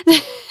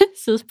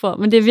 sidespor,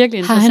 men det er virkelig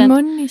interessant. Har han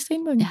munden i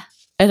Stenbukken? Ja.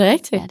 Er det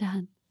rigtigt? Ja, det har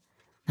han.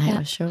 Nej,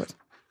 hvor sjovt.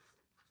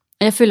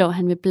 Jeg føler at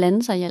han vil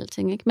blande sig i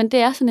alting, ikke? Men det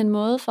er sådan en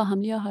måde for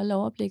ham lige at holde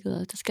overblikket,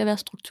 og der skal være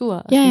struktur.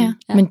 Og ja,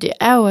 men det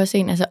er jo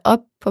også altså op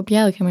på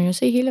bjerget kan man jo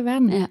se hele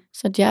verden.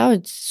 Så det er jo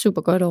et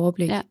super godt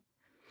overblik. Ja.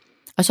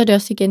 Og så er det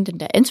også igen den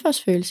der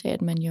ansvarsfølelse af,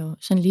 at man jo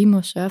sådan lige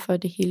må sørge for,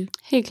 at det hele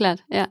helt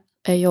klart,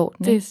 er i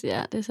orden. Det er så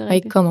rigtigt. Og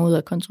ikke kommer ud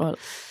af kontrol.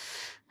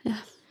 Ja.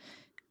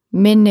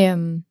 Men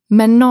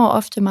man når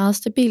ofte meget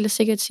stabilt og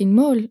sikkert sine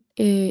mål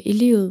i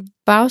livet.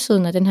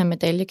 Bagsiden af den her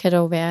medalje kan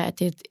dog være, at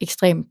det er et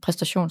ekstremt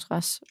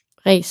præstationsras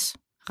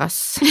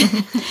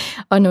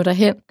og nå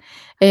derhen.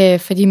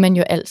 Fordi man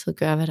jo altid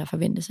gør, hvad der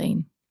forventes af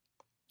en.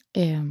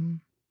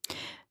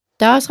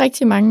 Der er også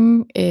rigtig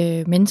mange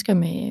mennesker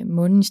med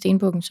månen i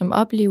Stenbukken, som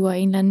oplever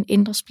en eller anden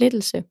indre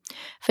splittelse,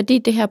 fordi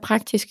det her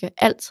praktiske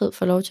altid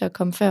får lov til at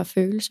komme før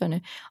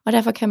følelserne, og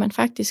derfor kan man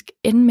faktisk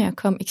ende med at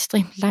komme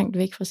ekstremt langt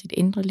væk fra sit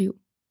indre liv.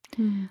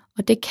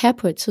 Og det kan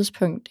på et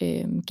tidspunkt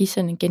give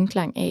sådan en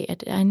genklang af,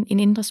 at der er en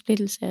indre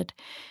splittelse,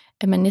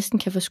 at man næsten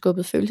kan få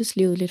skubbet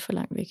følelseslivet lidt for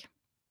langt væk.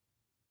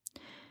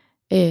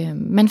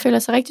 Man føler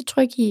sig rigtig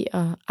tryg i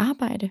at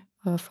arbejde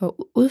og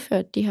få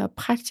udført de her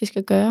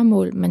praktiske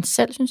gøremål, man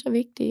selv synes er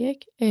vigtige,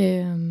 ikke?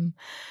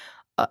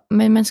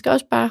 Men man skal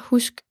også bare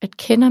huske, at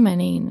kender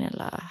man en,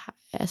 eller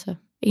altså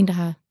en, der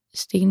har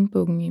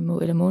Stenbukken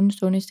eller månen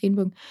stående i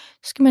Stenbukken,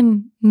 så skal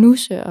man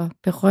nusse og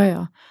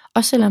berøre,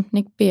 også selvom den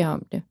ikke beder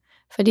om det.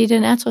 Fordi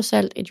den er trods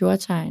alt et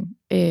jordtegn.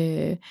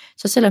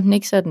 Så selvom den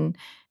ikke sådan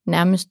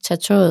nærmest tager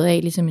tøjet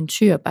af, ligesom en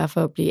tyr, bare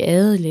for at blive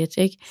adet lidt,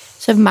 ikke?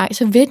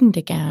 Så vil den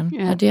det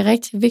gerne, og det er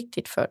rigtig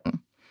vigtigt for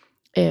den.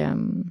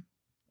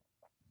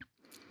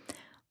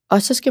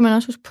 Og så skal man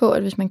også huske på,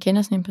 at hvis man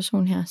kender sådan en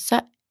person her,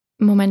 så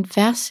må man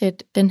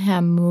værdsætte den her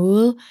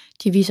måde,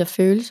 de viser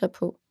følelser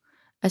på.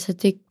 Altså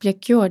det bliver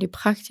gjort i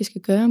praktiske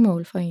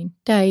gøremål for en.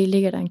 Deri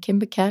ligger der en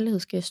kæmpe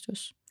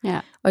kærlighedsgestus,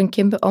 og en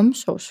kæmpe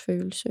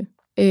omsorgsfølelse.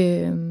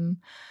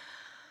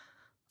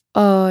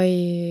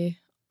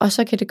 Og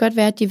så kan det godt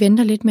være, at de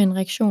venter lidt med en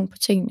reaktion på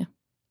tingene.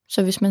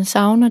 Så hvis man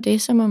savner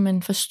det, så må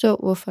man forstå,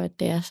 hvorfor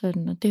det er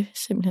sådan. Og det er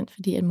simpelthen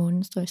fordi, at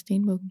månen står i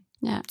Stenbukken.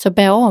 Ja. Så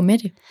bær over med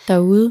det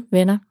derude,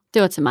 venner.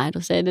 Det var til mig,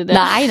 du sagde det der.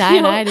 Nej,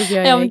 det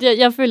gør jeg ikke.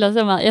 Jeg føler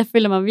så meget. Jeg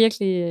føler mig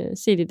virkelig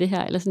set i det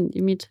her, eller sådan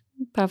i mit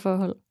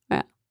parforhold.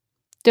 Ja.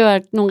 Det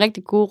var nogle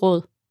rigtig gode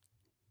råd,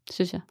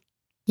 synes jeg.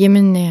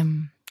 Jamen,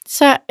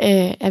 så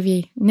er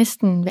vi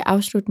næsten ved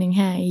afslutningen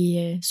her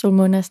i Sol,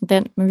 Månen og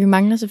Ascendanten, men vi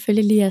mangler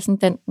selvfølgelig lige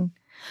Ascendanten.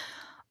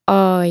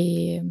 Og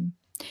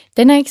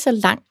den er ikke så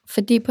lang,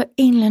 fordi på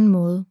en eller anden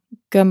måde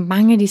gør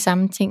mange af de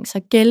samme ting så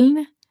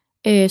gældende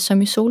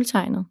som i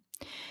soltegnet.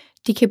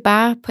 De kan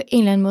bare på en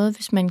eller anden måde,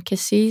 hvis man kan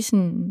sige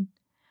sådan,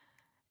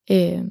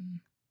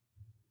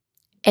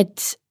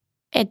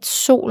 at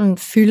solen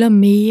fylder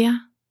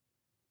mere,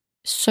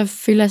 så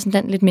fylder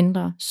Ascendanten lidt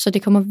mindre. Så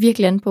det kommer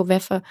virkelig an på, hvad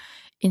for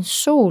en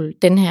sol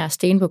den her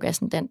Stenbuk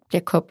Ascendant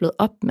bliver koblet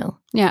op med.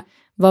 Ja.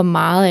 Hvor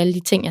meget alle de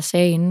ting, jeg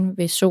sagde inde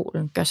ved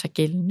solen, gør sig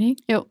gældende,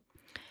 ikke? Jo.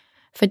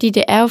 Fordi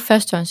det er jo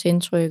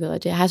førstehåndsindtrykket,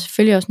 og det har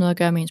selvfølgelig også noget at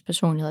gøre med ens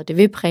personlighed, og det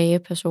vil præge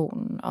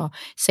personen, og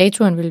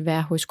Saturn vil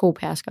være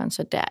horoskopherskeren,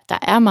 så der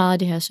er meget af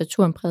det her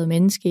Saturn-prægede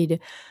menneske i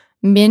det.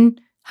 Men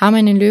har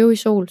man en løve i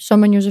sol, så er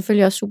man jo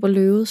selvfølgelig også super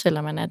løvet,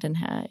 selvom man er den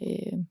her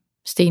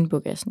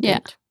Stenbuk Ascendant. Ja,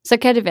 så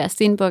kan det være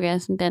Stenbuk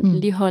Ascendanten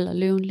lige holder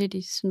løven lidt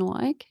i snor,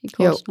 ikke? I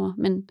kortsnor,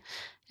 men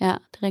ja,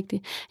 det er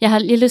rigtigt. Jeg har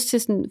lige lyst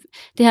til sådan,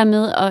 det her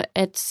med,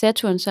 at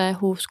Saturn så er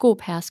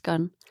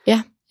horoskopherskeren.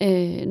 Ja.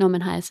 Når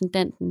man har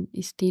Ascendanten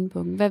i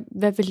Stenbukken.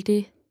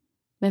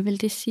 Hvad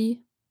vil det sige?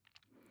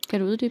 Kan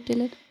du uddybe det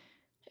lidt?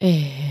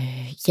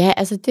 Ja,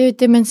 altså det er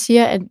det, man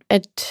siger,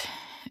 at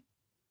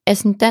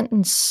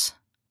Ascendantens,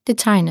 det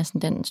tegn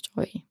Ascendanten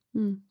står i.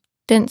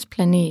 Dens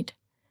planet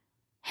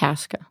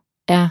hersker,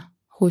 er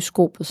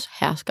horoskopets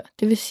hersker.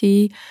 Det vil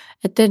sige,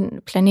 at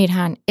den planet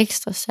har en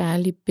ekstra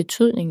særlig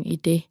betydning i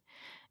det,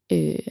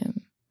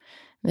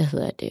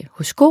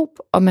 horoskop,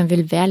 og man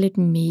vil være lidt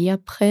mere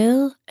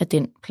præget af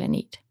den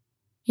planet.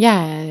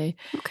 Jeg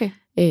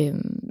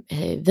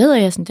ved,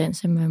 at jeg sådan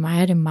danser med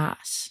mig, er det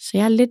Mars. Så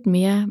jeg er lidt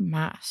mere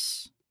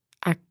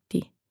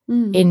Mars-agtig,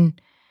 end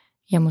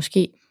jeg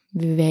måske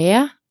vil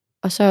være.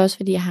 Og så også,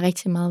 fordi jeg har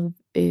rigtig meget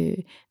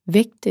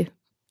vægte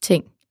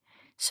ting.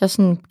 Så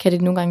sådan kan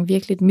det nogle gange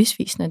virke lidt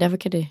misvisende. Derfor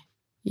kan det...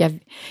 Jeg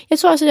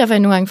tror også, derfor jeg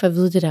nogle gange får at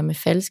vide det der med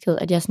falskhed,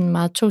 at jeg er sådan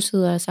meget to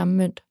sider af samme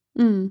mønt.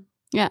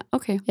 Ja,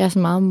 okay. Jeg er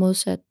sådan meget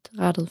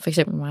modsatrettet, for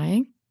eksempel mig,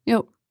 ikke?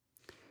 Jo.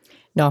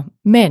 Nå,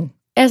 men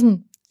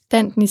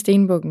Ascendanten i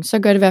Stenbukken, så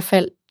gør det i hvert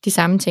fald de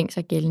samme ting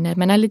så gældende. At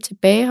man er lidt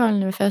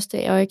tilbageholdende ved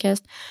første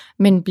øjekast,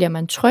 men bliver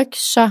man tryg,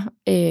 så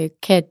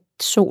kan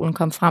solen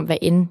komme frem, hvad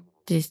end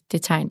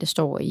det tegn, det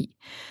står i.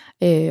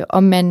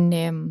 Og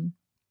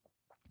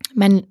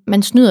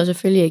man snyder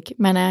selvfølgelig ikke.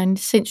 Man er en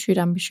sindssygt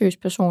ambitiøs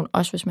person,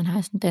 også hvis man har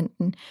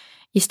Ascendanten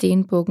i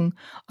Stenbukken,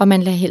 og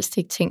man lader helst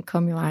ikke ting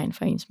komme i vejen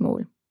for ens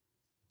mål.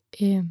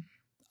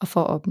 Og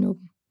for at opnå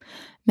dem.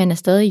 Man er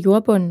stadig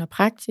jordbunden og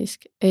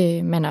praktisk.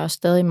 Man er også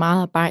stadig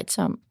meget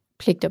arbejdsom,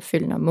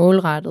 pligtopfyldende og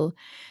målrettet.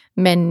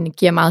 Man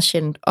giver meget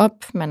sjældent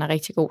op. Man er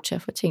rigtig god til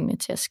at få tingene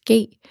til at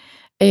ske.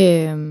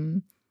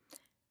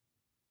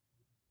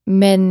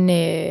 Man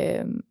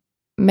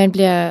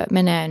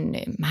er en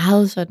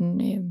meget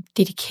sådan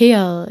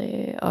dedikeret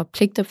og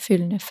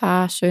pligtopfyldende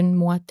far, søn,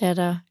 mor,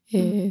 datter,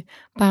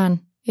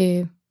 barn,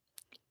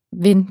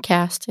 ven,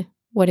 kæreste,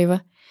 whatever.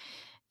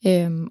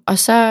 Og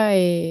så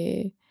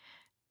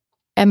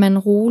er man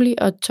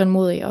rolig og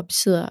tålmodig og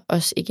besidder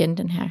også igen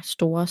den her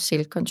store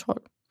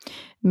selvkontrol.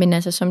 Men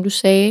altså som du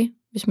sagde,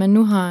 hvis man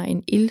nu har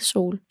en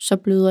ildsol, så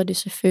bløder det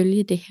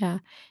selvfølgelig det her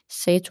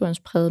Saturns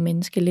prægede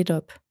menneske lidt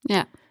op.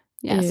 Ja,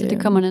 så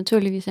det kommer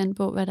naturligvis an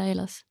på, hvad der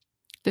ellers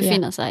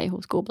befinder sig i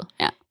horoskopet.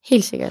 Ja.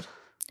 Helt sikkert.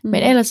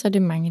 Men ellers er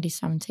det mange af de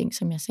samme ting,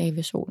 som jeg sagde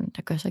ved solen,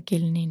 der gør sig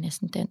gældende i en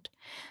ascendant.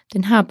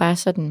 Den har bare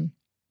sådan,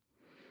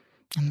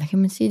 hvad kan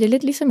man sige, det er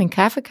lidt ligesom en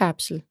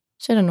kaffekapsel.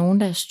 Så er der nogen,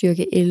 der er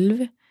styrke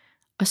 11,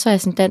 og så er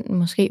ascendanten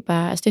måske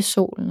bare, altså det er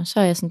solen, og så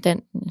er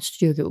ascendanten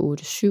styrke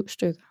 8-7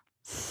 stykker.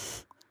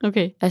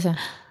 Okay. Altså,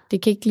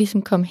 det kan ikke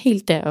ligesom komme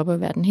helt derop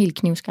og være den helt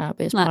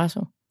knivskarpe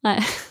espresso. Nej.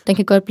 Den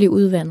kan godt blive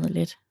udvandet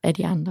lidt af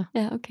de andre.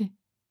 Ja, okay.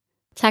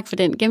 Tak for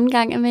den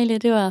gennemgang, Amalie.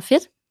 Det var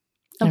fedt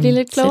at blive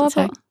lidt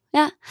klogere på.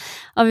 Ja.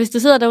 Og hvis du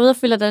sidder derude og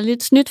føler dig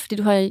lidt snydt, fordi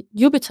du har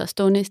Jupiter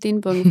stående i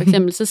Stenbukken for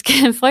eksempel, så skal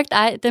jeg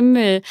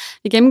frygte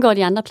vi gennemgår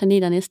de andre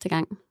planeter næste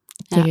gang.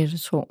 Ja. Det kan du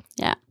tro.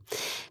 Ja.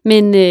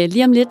 Men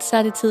lige om lidt, så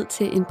er det tid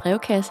til en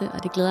brevkasse,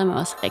 og det glæder jeg mig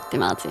også rigtig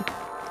meget til.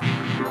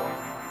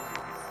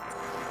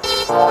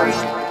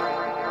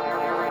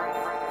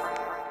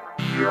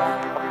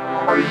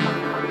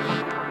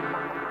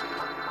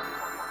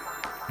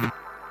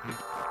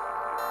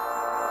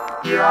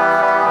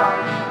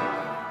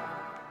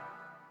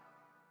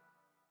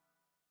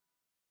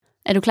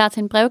 Er du klar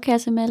til en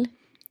brevkasse, Malle?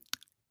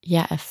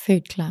 Jeg er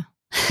født klar.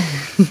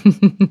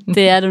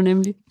 Det er du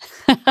nemlig.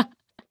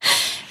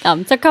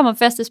 Nå, så kommer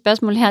første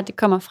spørgsmål her. Det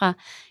kommer fra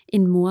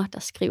en mor, der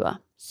skriver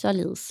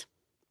således.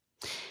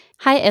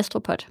 Hej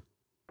Astropod.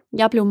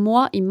 Jeg blev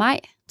mor i maj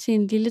til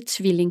en lille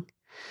tvilling.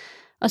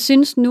 Og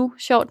synes nu,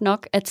 sjovt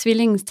nok, at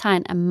tvillingens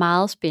tegn er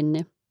meget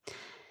spændende.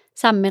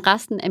 Sammen med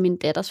resten af min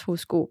datters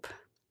horoskop.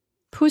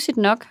 Pudsigt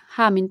nok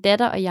har min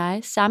datter og jeg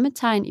samme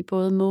tegn i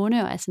både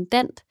måne og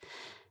ascendant.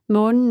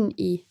 Månen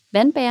i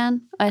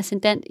vandbæren og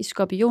ascendant i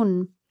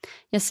skorpionen.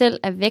 Jeg selv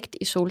er vægt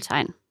i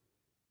soltegn.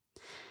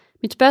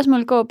 Mit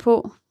spørgsmål går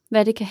på,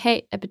 hvad det kan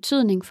have af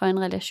betydning for en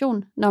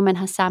relation, når man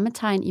har samme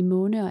tegn i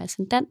måne og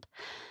ascendant,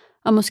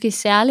 og måske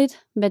særligt,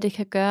 hvad det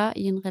kan gøre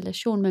i en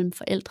relation mellem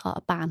forældre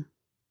og barn.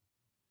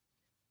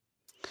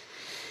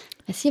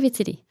 Hvad siger vi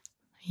til det?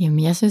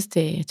 Jamen, jeg synes,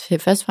 det er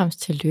først og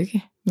fremmest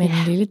tillykke med en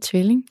lille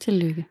tvilling.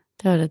 Tillykke.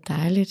 Det var da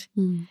dejligt.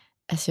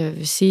 Altså, jeg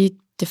vil sige,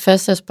 det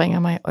første, der springer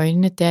mig i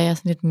øjnene, det er, jeg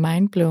sådan lidt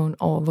mindblown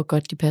over, hvor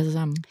godt de passer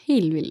sammen.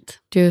 Helt vildt.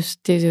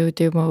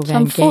 Det må jo være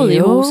som en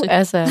gave.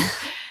 Altså,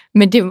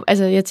 men det,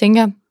 altså, jeg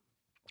tænker,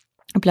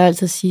 jeg plejer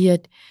altid at sige,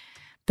 at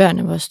børn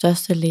er vores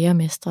største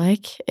lærermestre,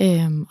 ikke?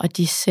 Og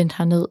de er sendt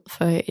herned,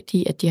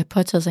 fordi at de har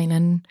påtaget sig en eller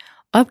anden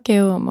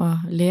opgave om at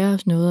lære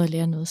os noget og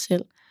lære noget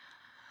selv.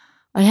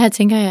 Og her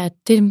tænker jeg, at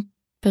det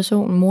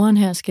person, moren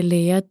her skal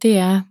lære, det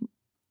er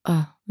at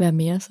være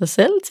mere sig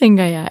selv,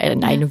 tænker jeg. Eller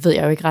nej, nu ved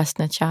jeg jo ikke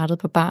resten af chartet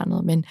på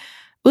barnet, men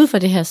ud fra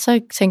det her, så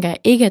tænker jeg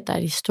ikke, at der er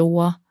de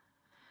store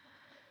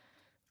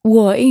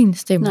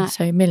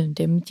uoverensstemmelser imellem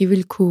dem. De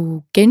vil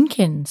kunne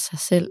genkende sig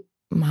selv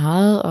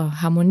meget og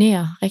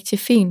harmonere rigtig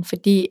fint,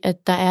 fordi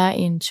at der er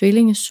en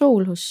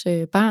tvillingesol hos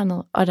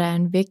barnet, og der er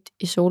en vægt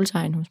i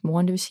soltegn hos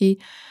moren. Det vil sige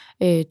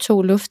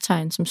 2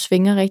 lufttegn, som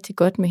svinger rigtig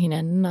godt med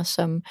hinanden, og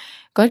som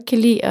godt kan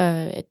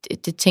lide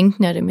det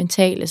tænkende og det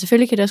mentale.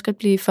 Selvfølgelig kan det også godt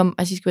blive for,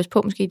 altså I skal passe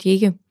på, måske de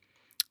ikke,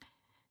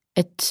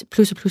 at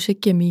plus og plus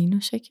ikke giver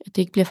minus, ikke? At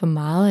det ikke bliver for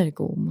meget af det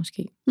gode,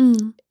 måske.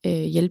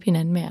 Hjælpe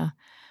hinanden med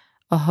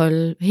at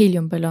holde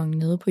heliumballonen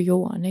nede på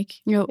jorden,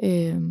 ikke? Jo.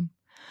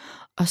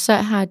 Og så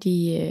har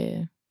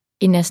de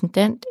en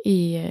ascendant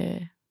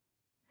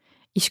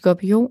i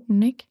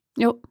skorpionen, ikke?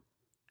 Jo.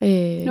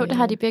 Jo, det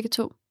har de begge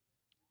to.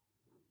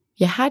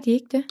 Ja, har de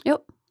ikke det? Jo.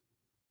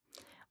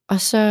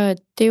 Og så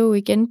det er jo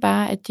igen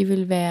bare, at de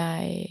vil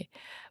være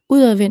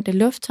udadvendte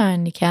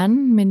lufttegn i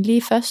kernen, men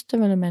lige først, der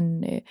vil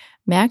man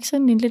mærke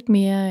sådan en lidt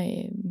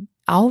mere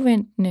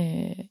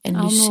afventende,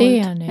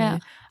 analyserende,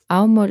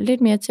 afmålt,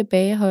 lidt mere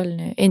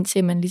tilbageholdende,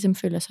 indtil man ligesom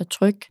føler sig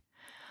tryg.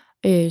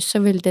 Så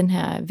vil den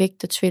her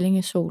vægt- og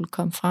tvillingesol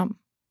komme frem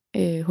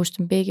hos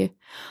dem begge.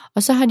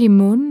 Og så har de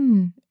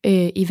månen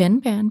i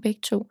vandbæren begge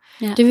to.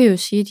 Ja. Det vil jo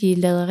sige, at de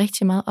lader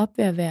rigtig meget op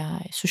ved at være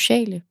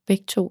sociale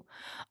begge to.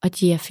 Og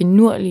de er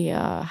finurlige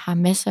og har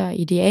masser af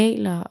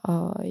idealer.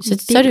 Og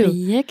så er det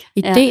jo ikke?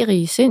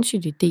 Idérige,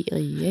 sindssygt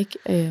idérige, ikke?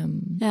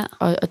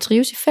 Og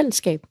trives i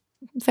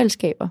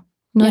fællesskaber.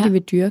 Noget, de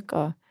vil dyrke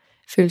og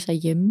føle sig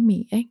hjemme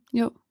i, ikke?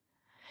 Jo.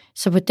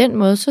 Så på den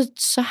måde,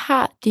 så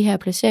har de her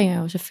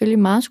placeringer jo selvfølgelig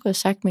meget skulle have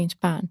sagt med ens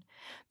barn.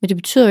 Men det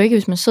betyder jo ikke,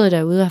 hvis man sidder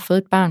derude og har fået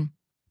et barn,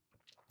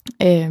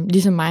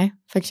 ligesom mig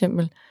for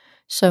eksempel,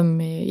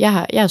 som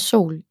jeg er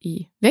sol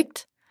i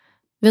vægt,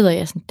 ved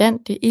jeg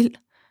ascendant, det er ild,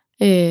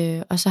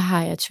 og så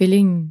har jeg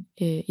tvillingen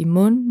i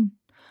månen,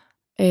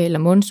 eller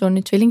månestående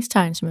i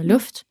tvillingstegn, som er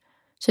luft.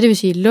 Så det vil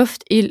sige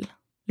luft, ild,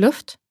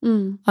 luft.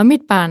 Og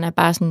mit barn er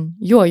bare sådan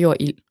jord,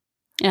 ild.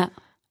 Ja.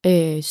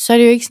 Så er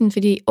det jo ikke sådan,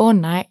 fordi,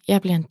 nej,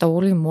 jeg bliver en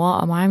dårlig mor,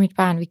 og mig og mit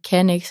barn, vi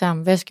kan ikke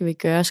sammen, hvad skal vi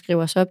gøre?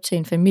 Skrive os op til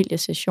en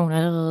familiesession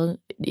allerede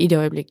i det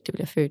øjeblik, det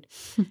bliver født.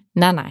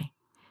 Nej.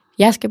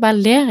 Jeg skal bare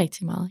lære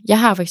rigtig meget. Jeg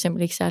har for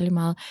eksempel ikke særlig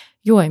meget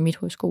jord i mit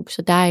horoskop,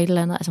 så der er et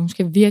eller andet,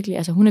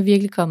 altså hun er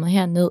virkelig kommet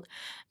herned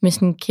med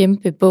sådan en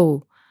kæmpe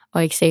bog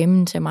og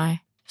eksamen til mig,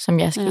 som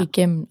jeg skal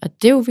igennem,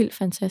 og det er jo vildt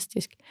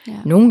fantastisk.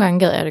 Ja. Nogle gange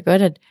gad jeg det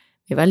godt, at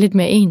vi var lidt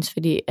mere ens,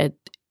 fordi at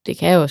det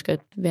kan jo også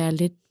godt være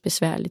lidt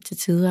besværligt til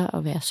tider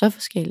at være så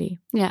forskellige.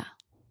 Ja.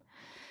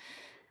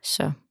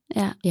 Så.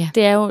 Ja.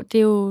 Det er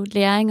jo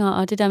læringer,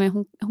 og det der med,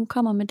 at hun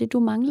kommer med det, du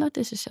mangler,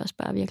 det synes jeg også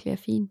bare virkelig er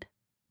fint.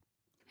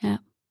 Ja.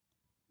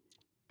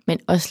 Men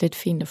også lidt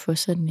fint at få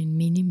sådan en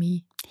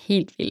mini-me.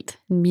 Helt vildt.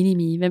 En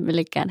mini-me. Hvem vil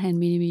ikke gerne have en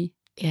mini-me?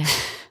 Ja,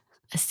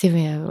 altså det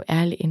vil jeg jo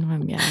ærligt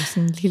indrømme. Jeg er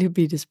sådan en lille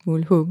bitte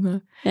smule hunger.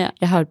 Ja.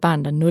 Jeg har et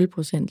barn,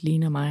 der 0%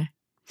 ligner mig.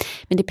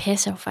 Men det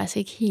passer jo faktisk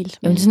ikke helt.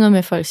 Jamen, det er sådan noget med,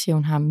 at folk siger, at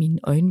hun har mine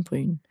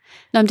øjenbryn.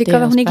 Nå, men det gør,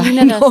 at hun ikke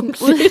ligner der sådan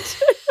ud.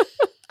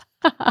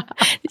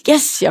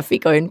 Yes, jeg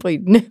fik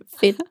øjenbrynene.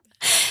 Fedt.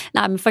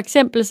 Nej, men for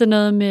eksempel sådan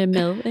noget med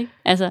mad, ikke?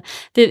 Altså,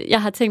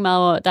 jeg har tænkt meget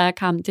over, der er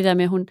Kam, det der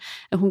med,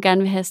 at hun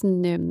gerne vil have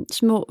sådan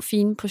små,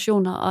 fine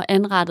portioner og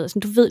anrettet. Sådan,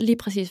 du ved lige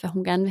præcis, hvad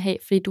hun gerne vil have,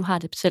 fordi du har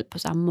det selv på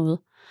samme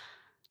måde.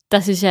 Der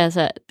synes jeg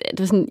altså, det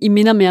er sådan, I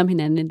minder mere om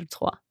hinanden, end du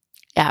tror.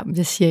 Ja,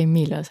 det siger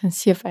Emil også. Han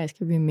siger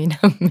faktisk, at vi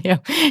minder mere om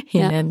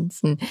hinanden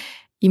sådan,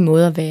 i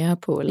måde at være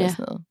på, eller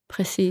sådan noget.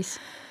 Præcis.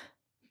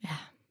 Ja.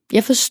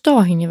 Jeg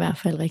forstår hende i hvert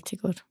fald rigtig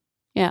godt.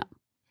 Ja.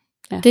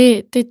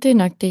 Det er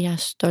nok det, jeg er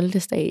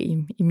stoltest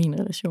af i min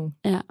relation.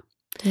 Ja.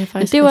 Det er faktisk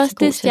men det er jo også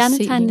det,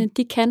 stjernetegnene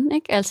de kan,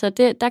 ikke? Altså,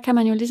 der kan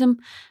man jo ligesom,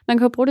 man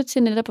kan jo bruge det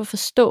til netop at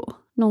forstå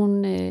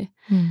nogle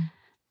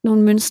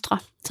mønstre,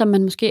 som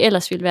man måske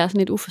ellers ville være sådan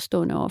lidt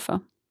uforstående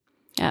overfor.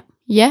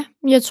 Ja,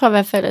 jeg tror i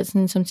hvert fald, at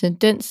sådan, som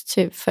tendens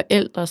til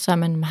forældre, så er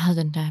man meget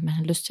den der, man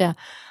har lyst til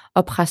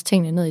at presse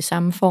tingene ned i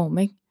samme form,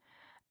 ikke?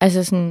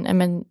 Altså sådan, at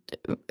man,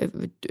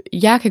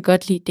 jeg kan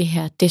godt lide det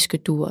her, det skal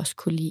du også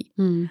kunne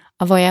lide.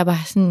 Og hvor jeg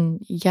bare sådan,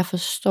 jeg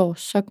forstår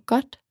så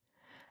godt,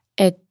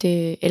 at,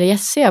 eller jeg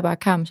ser bare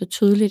Carmen så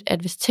tydeligt, at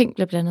hvis ting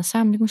bliver blandet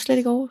sammen, det kan man slet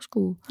ikke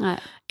overskue. Nej.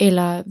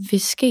 Eller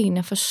hvis skeen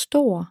er for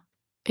stor,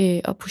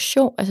 og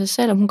portion, altså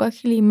selvom hun godt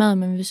kan lide mad,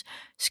 men hvis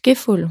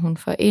skefulden hun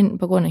får ind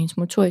på grund af hendes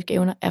motoriske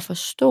evner er for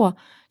stor,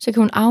 så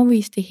kan hun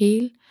afvise det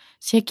hele.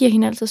 Så jeg giver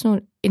hende altid sådan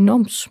nogle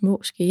enormt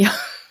små skeer.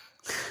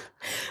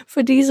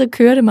 Fordi så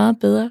kører det meget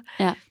bedre.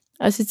 Ja.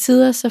 Og til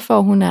tider så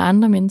får hun af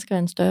andre mennesker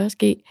en større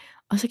ske,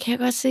 og så kan jeg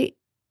godt se,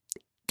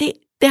 det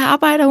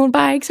arbejder hun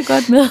bare ikke så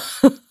godt med.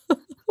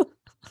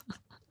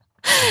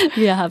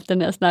 Vi har haft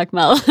den her snak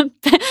meget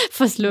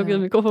for slukkede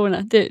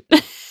mikrofoner.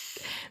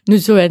 Nu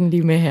tog jeg den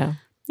lige med her.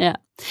 Ja.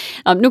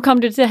 Nu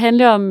kom det til at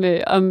handle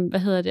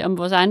om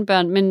vores egne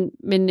børn,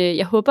 men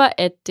jeg håber,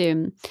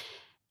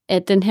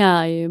 at den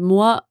her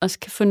mor også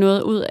kan få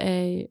noget ud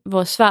af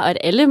vores svar, og at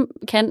alle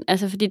kan,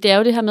 altså fordi det er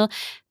jo det her med,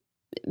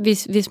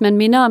 hvis man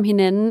minder om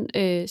hinanden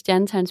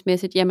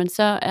stjernetegnsmæssigt, jamen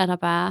så er der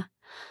bare,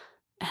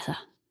 altså,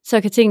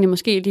 så kan tingene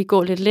måske lige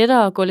gå lidt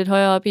lettere og gå lidt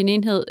højere op i en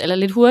enhed, eller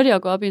lidt hurtigere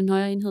og gå op i en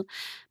højere enhed.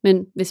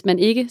 Men hvis man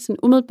ikke sådan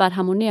umiddelbart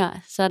harmonerer,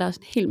 så er der også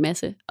en hel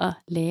masse at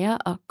lære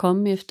og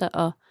komme efter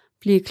og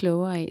blive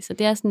klogere af. Så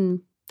det er sådan,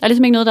 der er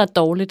ligesom ikke noget, der er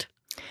dårligt.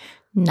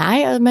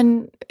 Nej, og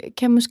man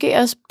kan måske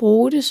også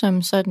bruge det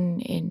som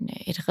sådan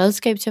et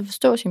redskab til at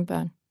forstå sine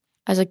børn.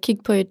 Altså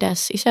kigge på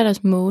især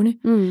deres måne,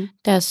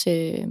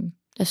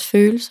 deres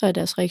følelser og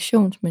deres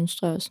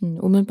reaktionsmønstre og sådan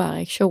umiddelbare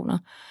reaktioner.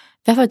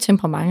 Hvad for et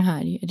temperament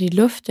har de? Er de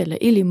luft eller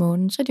ild i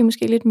månen? Så er de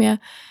måske lidt mere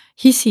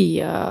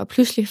hissige og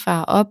pludselig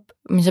farer op,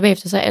 men så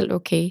bagefter så er alt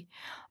okay.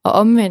 Og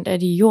omvendt er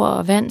de jord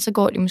og vand, så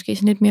går de måske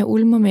sådan lidt mere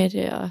ulmer med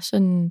det, og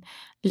sådan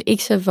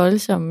ikke så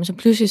voldsomme, men så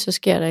pludselig så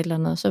sker der et eller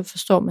andet, og så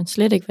forstår man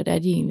slet ikke, hvad det er,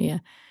 de egentlig er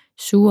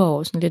sure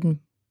over. Sådan lidt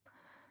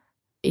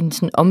en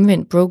sådan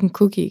omvendt broken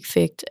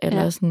cookie-effekt,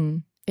 eller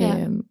sådan.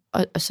 Ja.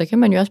 Og så kan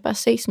man jo også bare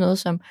se sådan noget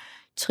som,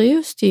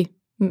 trives de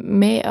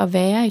med at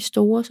være i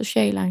store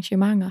sociale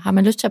arrangementer? Har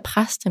man lyst til at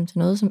presse dem til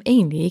noget, som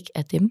egentlig ikke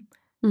er dem?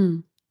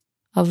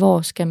 Og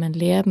hvor skal man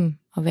lære dem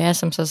at være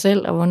som sig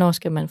selv, og hvornår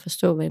skal man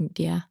forstå, hvem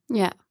de er?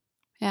 Ja.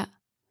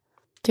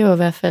 Det var i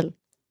hvert fald,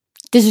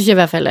 det synes jeg i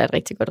hvert fald er et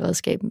rigtig godt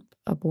redskab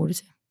at bruge det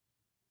til.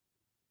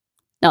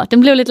 Nå, den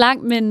blev lidt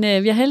lang, men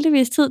vi har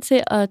heldigvis tid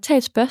til at tage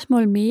et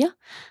spørgsmål mere,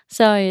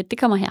 så det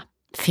kommer her.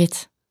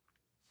 Fedt.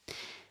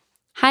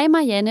 Hej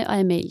Marianne og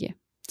Amalie.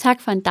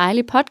 Tak for en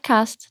dejlig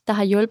podcast, der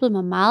har hjulpet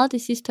mig meget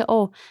det sidste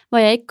år, hvor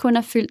jeg ikke kun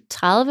er fyldt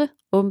 30,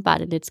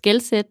 åbenbart et lidt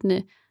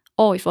skelsættende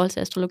år i forhold til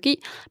astrologi,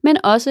 men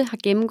også har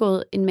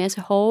gennemgået en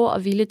masse hårde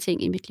og vilde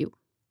ting i mit liv.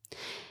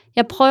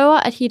 Jeg prøver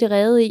at hitte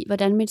rede i,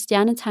 hvordan mit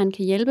stjernetegn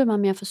kan hjælpe mig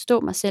med at forstå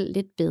mig selv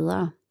lidt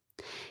bedre.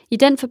 I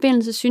den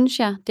forbindelse synes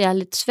jeg, det er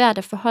lidt svært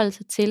at forholde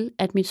sig til,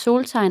 at mit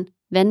soltegn,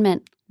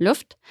 vandmand,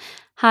 luft,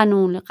 har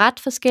nogle ret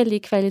forskellige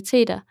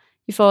kvaliteter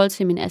i forhold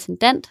til min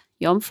ascendant,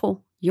 jomfru,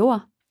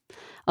 jord,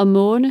 og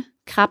måne,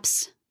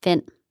 krebs,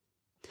 vand.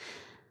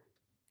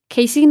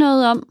 Kan I sige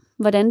noget om,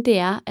 hvordan det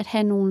er at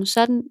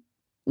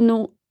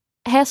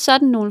have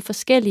sådan nogle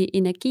forskellige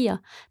energier,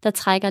 der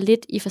trækker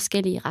lidt i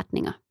forskellige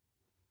retninger?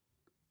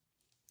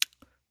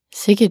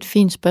 Sikkert et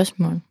fint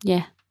spørgsmål.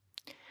 Ja.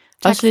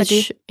 Tak også for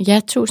det.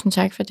 Ja, tusind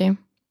tak for det,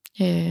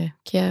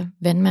 kære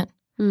vandmand.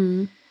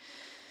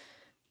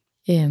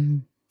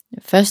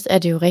 Først er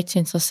det jo rigtig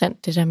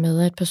interessant, det der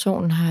med, at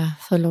personen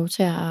har fået lov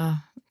til at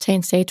tage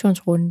en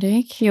Saturns-runde,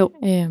 ikke? Jo.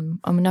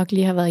 Og man nok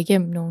lige har været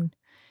igennem nogle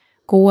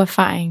gode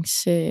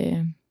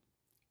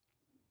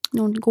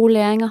nogle gode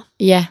læringer.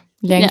 Ja,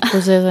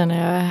 læringsprocesserne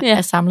og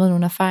har samlet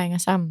nogle erfaringer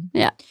sammen.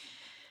 Ja.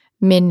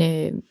 Men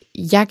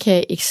jeg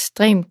kan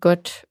ekstremt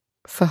godt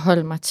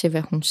forholde mig til,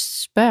 hvad hun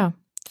spørger,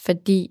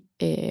 fordi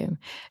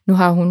nu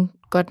har hun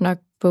godt nok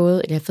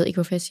både, eller jeg ved ikke,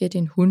 hvorfor jeg siger, at det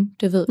er en hund,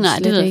 det ved Nej,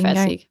 slet det ved jeg ikke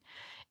faktisk engang.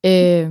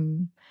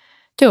 ikke.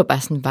 Det var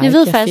bare sådan en vibe, jeg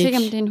ved jeg faktisk fik. ikke,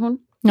 om det er en hund.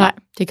 Nej,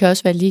 det kan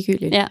også være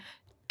ligegyldigt. Ja.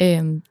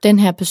 Den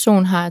her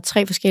person har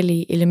 3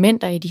 forskellige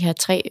elementer i de her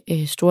 3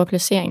 store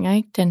placeringer.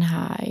 Ikke? Den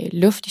har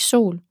luft i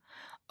sol,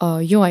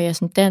 og jord i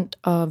ascendant,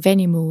 og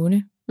vand i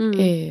måne.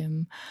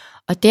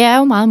 Og det er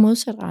jo meget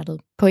modsatrettet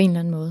på en eller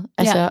anden måde.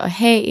 Altså at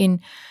have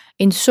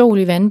en sol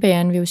i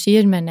vandbæren vil jo sige,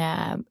 at man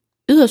er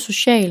yderst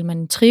social,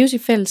 man trives i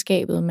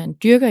fællesskabet, man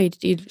dyrker i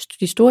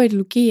de store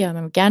ideologier,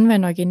 man vil gerne være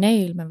en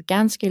original, man vil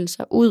gerne skille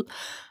sig ud,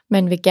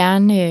 man vil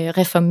gerne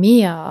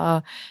reformere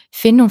og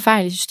finde nogle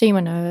fejl i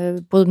systemerne,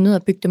 bryde dem ned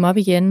og bygge dem op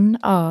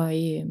igen, og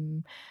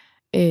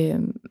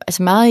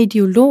altså meget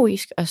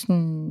ideologisk, og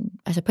sådan,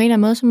 altså på en eller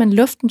anden måde, så er man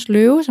luftens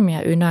løve, som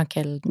jeg ynder at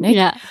kalde den,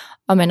 ikke? Ja.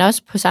 Og man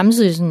også på samme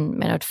tid, sådan,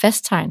 man er et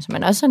fast tegn, så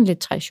man er også sådan lidt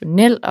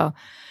traditionel, og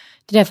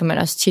det er derfor, man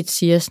også tit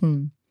siger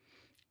sådan,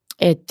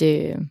 at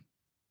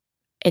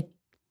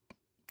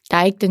der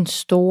er ikke den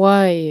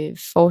store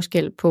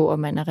forskel på, om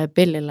man er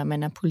rebel, eller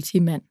man er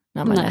politimand,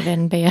 når man er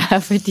vandbærer,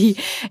 fordi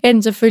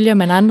enten så følger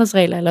man andres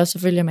regler, eller så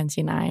følger man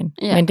sin egen.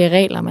 Ja. Men det er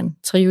regler, man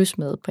trives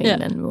med på en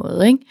eller anden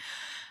måde, ikke?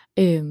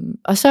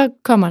 Og så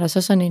kommer der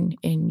så sådan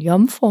en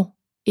jomfru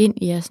ind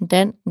i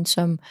ascendanten,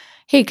 som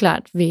helt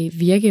klart vil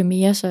virke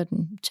mere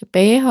sådan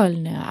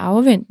tilbageholdende og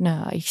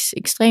afventende og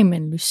ekstremt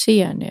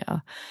analyserende og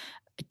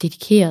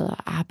dedikeret og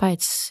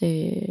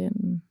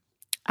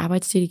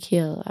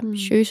arbejdsdedikeret og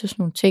ambitiøs og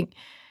sådan nogle ting.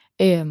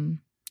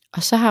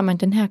 Og så har man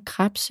den her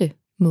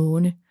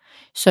krebsemåne,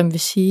 som vil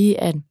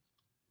sige, at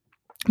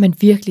man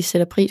virkelig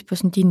sætter pris på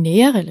sådan de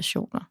nære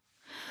relationer.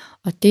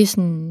 Og det er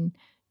sådan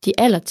de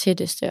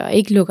allertætteste, og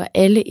ikke lukker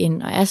alle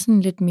ind, og er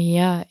sådan lidt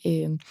mere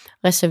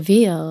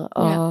reserveret,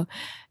 og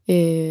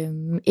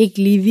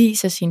ikke lige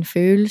viser sine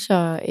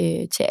følelser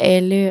til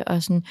alle.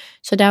 Og sådan.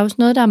 Så der er jo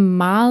sådan noget, der er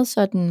meget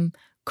sådan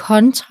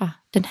kontra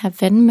den her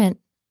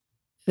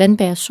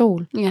vandbærer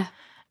sol. Ja.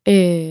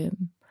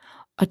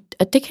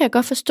 Og det kan jeg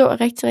godt forstå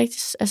er rigtig,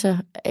 altså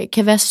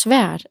kan være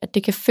svært, at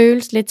det kan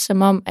føles lidt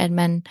som om, at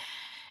man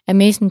er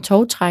med i sådan en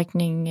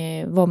togtrækning,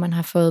 hvor man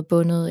har fået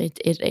bundet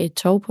et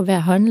tog på hver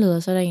håndled,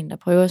 og så er der en, der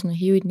prøver sådan at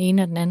hive i den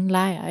ene og den anden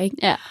lejr, ikke?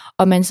 Ja.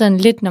 Og man sådan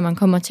lidt, når man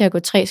kommer til at gå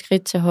 3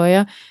 skridt til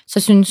højre, så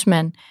synes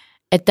man,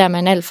 at der er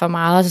man alt for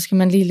meget, og så skal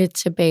man lige lidt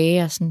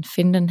tilbage og sådan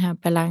finde den her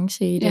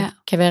balance i det. Ja.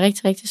 Kan være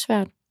rigtig, rigtig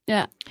svært.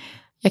 Ja.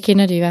 Jeg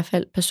kender det i hvert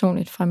fald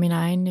personligt fra min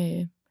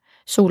egen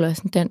sol og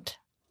ascendant.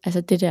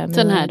 Altså det der med...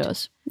 Sådan har jeg det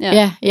også.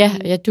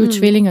 Ja, du er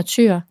tvilling og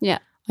tyr,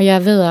 og jeg er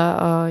ved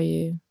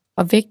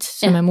og vægt,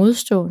 som er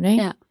modstående,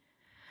 ikke? Ja.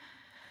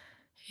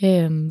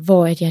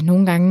 Hvor at jeg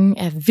nogle gange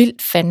er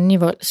vildt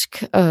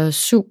fandenivoldsk og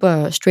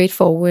super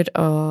straightforward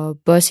og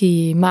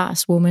bossy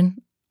Mars woman,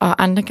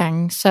 og andre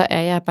gange så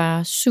er jeg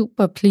bare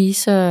super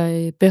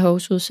pleaser,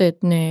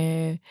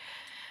 behovsudsættende,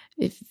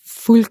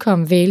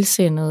 fuldkommen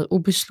vælsindet,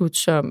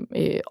 ubeslutsom,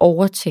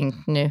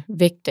 overtænkende,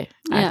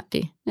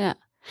 vægteagtig.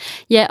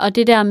 Ja, og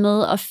det der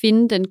med at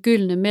finde den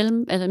gyldne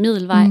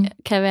middelvej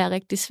kan være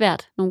rigtig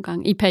svært nogle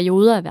gange, i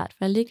perioder i hvert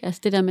fald, ikke?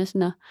 Altså det der med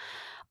sådan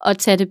at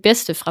tage det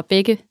bedste fra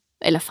begge,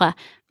 eller fra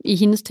i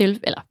hendes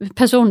eller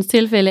personens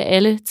tilfælde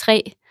alle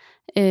 3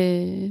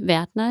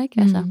 verdener,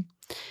 ikke? Altså.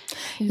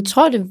 Jeg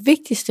tror, det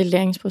vigtigste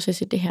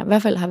læringsproces i det her, i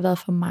hvert fald har været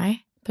for mig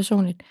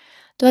personligt,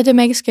 det var det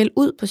med ikke at skælde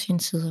ud på sine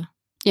sider.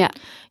 Ja.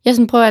 Jeg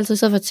sådan prøver altid,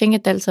 så for at tænke,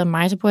 at det altid er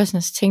mig, så prøver jeg sådan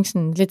at tænke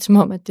sådan lidt som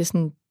om, at det er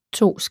sådan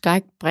 2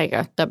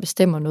 skrækbrikker, der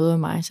bestemmer noget af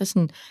mig.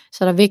 Så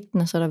er der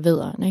vægten, og så er der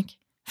vædderen, ikke?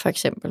 For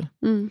eksempel.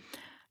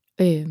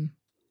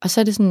 Og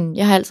så er det sådan,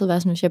 jeg har altid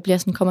været sådan, hvis jeg bliver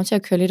sådan, kommer til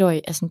at køre lidt over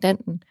i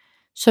ascendanten,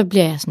 så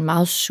bliver jeg sådan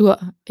meget sur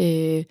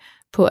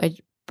på at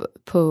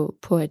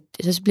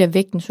så bliver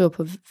vægten sur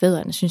på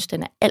vædderen. Jeg synes,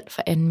 den er alt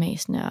for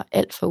anmasende, og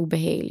alt for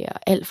ubehagelig, og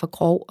alt for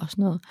grov, og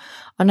sådan noget.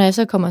 Og når jeg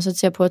så kommer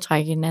til at prøve at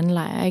trække i en anden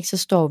lejr, ikke, så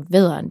står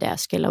vædderen der og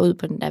skælder ud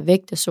på den der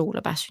vægtesol,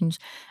 og bare synes,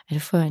 at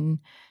det får en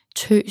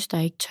tøs, der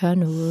ikke tør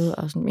noget,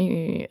 og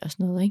sådan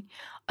noget, ikke?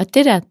 Og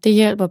det der, det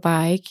hjælper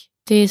bare ikke.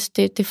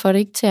 Det får det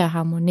ikke til at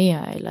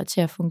harmonere, eller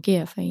til at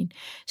fungere for en.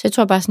 Så jeg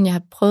tror bare sådan, jeg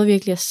har prøvet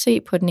virkelig at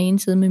se på den ene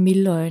side med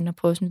milde øjne, og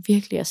prøve sådan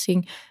virkelig at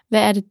se,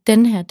 hvad er det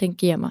den her, den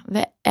giver mig?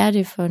 Hvad er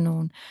det for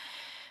nogle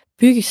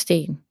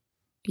byggesten,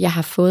 jeg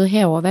har fået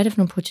herover? Hvad er det for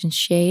nogle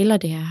potentialer,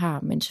 det her har?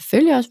 Men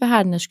selvfølgelig også, hvad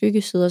har den af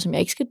skyggesider, som jeg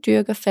ikke skal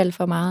dyrke og falde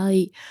for meget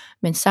i?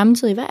 Men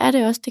samtidig, hvad er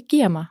det også, det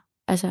giver mig?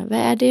 Altså,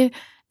 hvad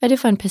er det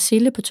for en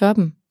persille på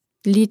toppen?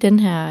 Lige den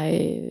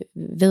her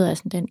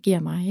væddersen, den giver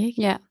mig,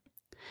 ikke? Ja.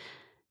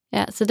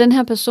 Ja, så den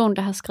her person,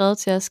 der har skrevet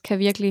til os, kan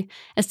virkelig...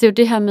 Altså det er jo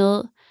det her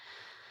med,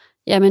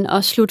 jamen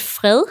at slutte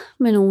fred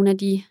med nogle af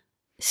de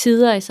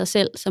sider i sig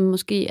selv, som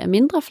måske er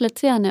mindre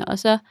flatterende, og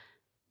så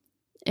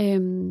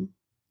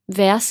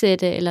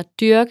værdsætte eller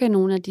dyrke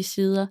nogle af de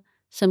sider,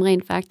 som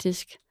rent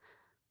faktisk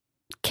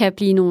kan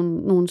blive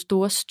nogle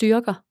store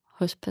styrker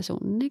hos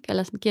personen, ikke?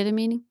 Eller sådan, giver det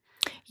mening?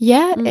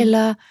 Ja,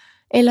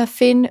 eller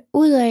finde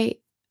ud af,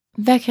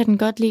 hvad kan den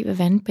godt lide ved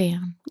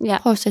vandbæren? Ja.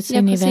 Prøv at sætte sig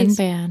ind i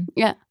vandbæren.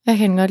 Ja. Hvad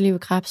kan den godt lide ved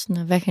krabsen,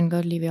 og hvad kan den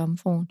godt lide ved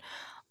omfruen?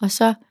 Og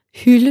så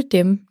hylde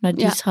dem, når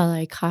de træder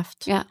i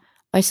kraft. Ja.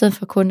 Og i stedet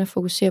for kun at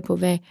fokusere på,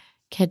 hvad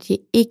kan de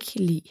ikke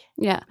lide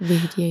ved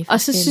de er.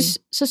 Og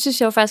så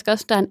synes jeg jo faktisk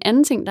også, der er en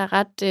anden ting, der er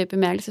ret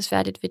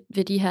bemærkelsesværdigt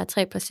ved de her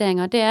 3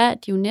 placeringer, og det er, at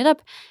de jo netop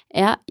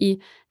er i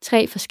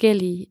 3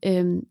 forskellige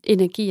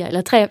energier,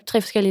 eller 3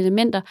 forskellige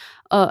elementer,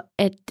 og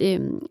at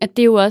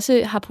det jo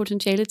også har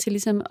potentiale til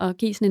ligesom at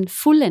give sådan en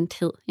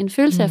fuldendthed, en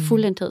følelse af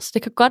fuldendthed. Så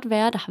det kan godt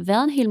være, at der har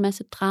været en hel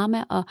masse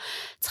drama og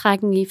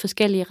trækken i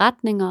forskellige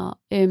retninger,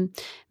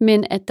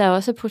 men at der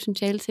også er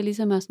potentiale til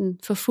ligesom at sådan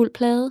få fuld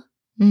plade.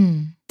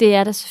 Det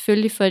er der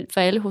selvfølgelig for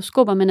alle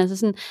horoskoper, men altså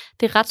sådan,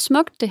 det er ret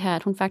smukt det her,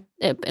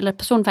 at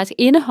personen faktisk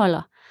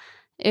indeholder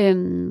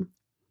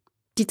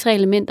de 3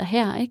 elementer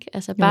her, ikke?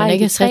 Altså bare man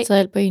ikke har sat sig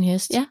alt på en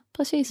hest. Ja,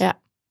 præcis. Ja.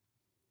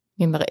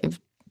 Jamen,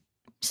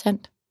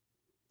 sandt.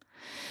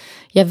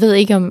 Jeg ved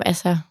ikke om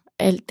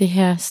alt det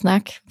her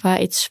snak var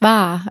et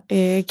svar,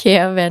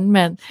 kære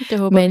vandmand. Det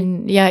håber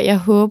men jeg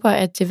håber,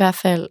 at det i hvert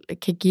fald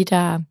kan give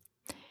dig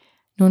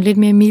nogle lidt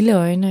mere milde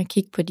øjne at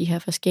kigge på de her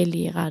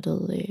forskellige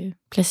rettede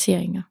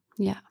placeringer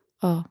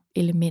og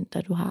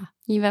elementer, du har.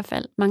 I hvert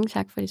fald. Mange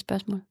tak for dit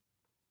spørgsmål.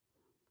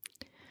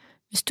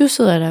 Hvis du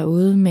sidder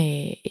derude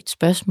med et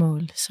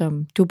spørgsmål,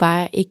 som du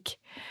bare ikke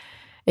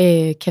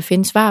kan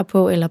finde svar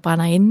på eller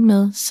brænder inde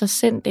med, så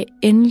send det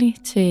endelig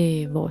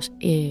til vores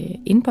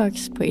inbox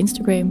på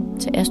Instagram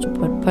til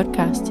Astropod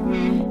Podcast,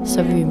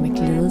 så vil vi med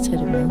glæde tage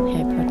det med her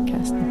i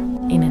podcasten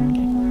en anden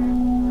gang.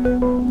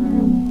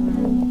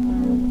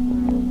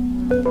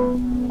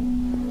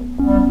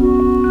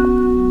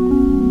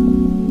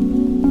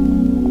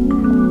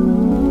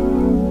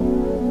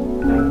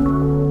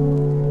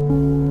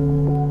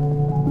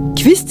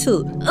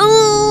 Quiz-tid!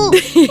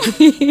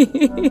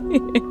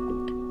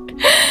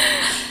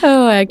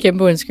 Jeg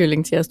kæmper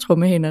undskyldning til jeres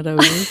trommehinder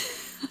derude.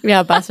 Jeg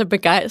er bare så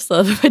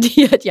begejstret,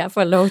 fordi at jeg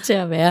får lov til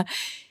at være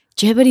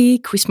Jeopardy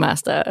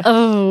Quizmaster.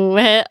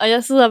 Og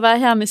jeg sidder bare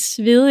her med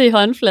svedige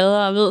håndflader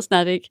og ved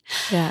snart ikke.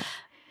 Ja.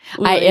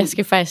 Ej, jeg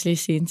skal faktisk lige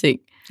sige en ting.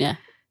 Ja.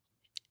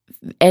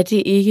 Er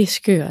det ikke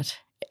skørt?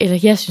 Eller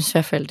jeg synes i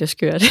hvert fald, det er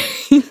skørt.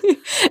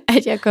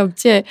 At jeg kom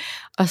til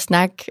at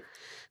snakke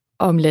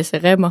om Lasse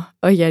Rimmer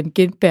og Jan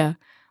Gintberg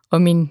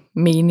og min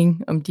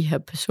mening om de her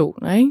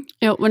personer, ikke?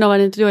 Jo, hvornår var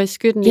det? Det var i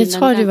Skytten? Jeg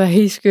tror, det var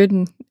i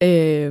Skytten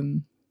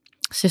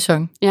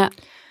sæson. Ja.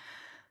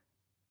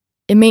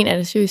 Jeg mener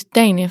det seriøst,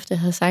 dagen efter jeg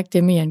havde sagt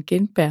det med Jan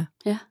Gintberg,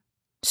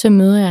 så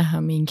møder jeg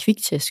ham i en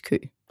kviktestkø.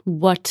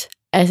 What?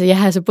 Altså, jeg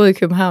har altså boet i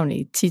København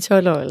i 10-12 år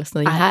eller sådan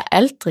noget. Jeg har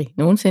aldrig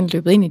nogensinde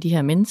løbet ind i de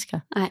her mennesker.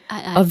 Ej.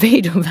 Og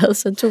ved du hvad,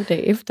 så 2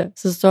 dage efter,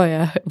 så står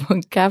jeg på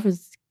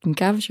en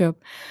kaffeshop,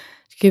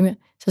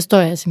 så står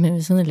jeg simpelthen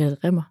ved siden af Lasse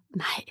Rimmer.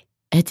 Nej.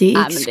 Er det ikke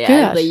skørt? Det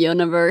er the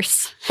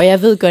universe. Og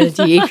jeg ved godt, at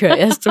de ikke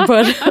hører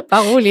Astropod.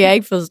 Bare roligt, jeg er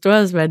ikke for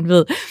storhedsvand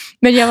ved.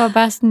 Men jeg var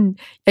bare sådan,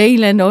 af en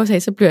eller anden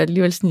årsag, så blev jeg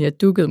alligevel sådan,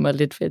 jeg dukkede mig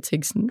lidt, for jeg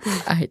tænkte sådan,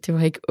 ej, det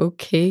var ikke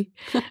okay.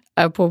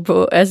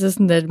 Apropos, altså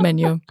sådan, at man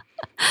jo...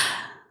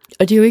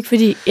 Og det er jo ikke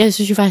fordi, jeg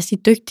synes jo faktisk, de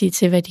er dygtige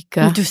til, hvad de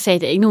gør. Men du sagde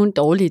da ikke nogen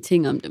dårlige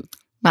ting om dem.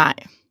 Nej.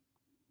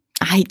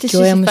 Ej, det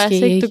synes jeg måske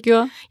faktisk ikke, du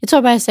gjorde. Jeg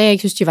tror bare, jeg sagde, at jeg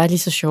ikke synes, de var lige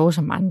så sjove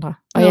som andre.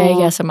 Og jeg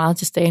ikke er så meget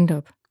til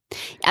stand-up.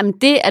 Jamen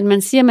det, at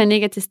man siger, at man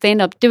ikke er til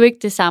stand-up, det er jo ikke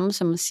det samme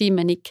som at sige, at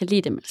man ikke kan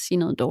lide dem, eller sige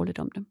noget dårligt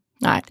om dem.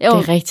 Nej, det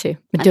er rigtigt.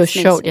 Men det var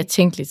sjovt, jeg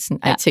tænkte lidt sådan,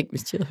 jeg tænkte,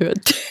 hvis de havde hørt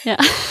det. Ja.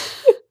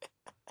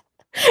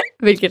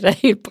 Hvilket er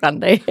helt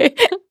brændt af,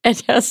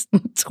 at jeg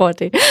sådan tror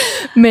det.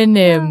 Men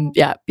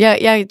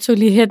jeg tog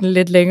lige hætten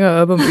lidt længere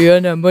op om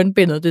ørerne, og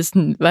mundbindet, det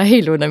sådan, var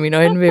helt under mine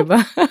øjenvipper.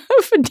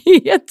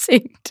 Fordi jeg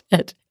tænkte,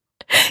 at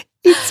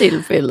i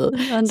tilfældet,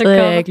 så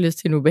havde jeg ikke lyst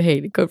til en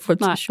ubehagelig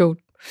konfrontation.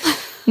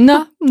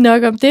 Nå,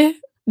 nok om det.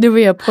 Nu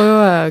vil jeg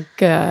prøve at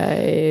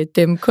gøre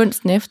dem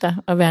kunsten efter,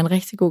 og være en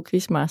rigtig god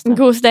quizmaster. En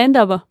god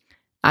stand-upper?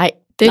 Nej,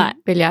 det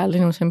vil jeg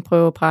aldrig nogensinde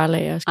prøve at prale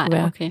af, at skulle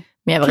være. Okay.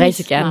 Men jeg vil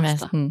rigtig gerne være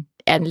sådan...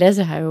 Ja,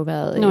 Lasse har jo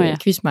været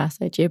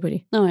quizmaster i Jeopardy.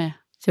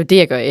 Så det er det,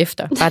 jeg gør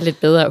efter. Bare lidt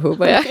bedre,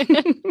 håber jeg.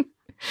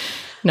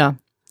 Nå.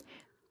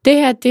 Det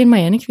her, det er en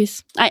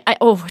Marianne-quiz.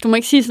 Du må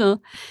ikke sige sådan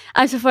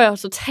noget. Så får jeg jo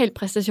total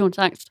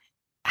præstationsangst.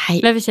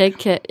 Hvad hvis jeg ikke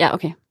kan... Ja,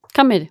 okay.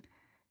 Kom med det.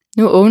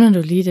 Nu owner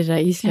du lige det der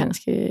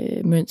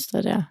islandske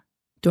mønster der,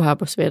 du har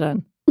på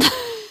sweateren.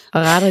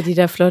 Og retter de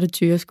der flotte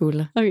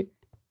tyreskulder. Okay.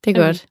 Det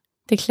er godt.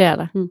 Det klæder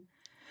dig.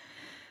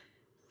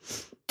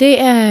 Det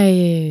er...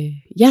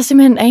 jeg er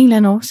simpelthen af en eller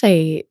anden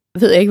årsag...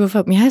 ved jeg ikke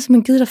hvorfor, men jeg har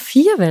simpelthen givet dig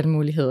 4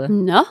 valgmuligheder.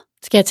 Nå.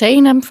 Skal jeg tage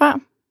en af dem fra?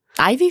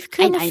 Nej, vi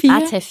kører med 4.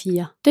 Bare tage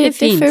 4. Det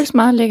føles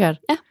meget lækkert.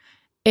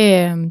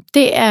 Ja.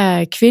 Det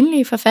er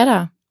kvindelige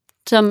forfattere.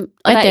 Og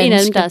der er en af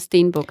dem, der er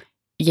Stenbuk.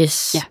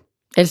 Yes. Ja.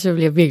 Ellers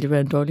vil jeg virkelig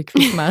være en dårlig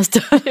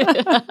quizmaster.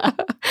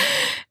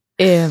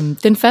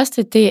 Den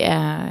første, det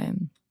er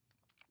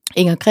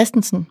Inger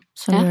Christensen,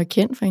 som jo er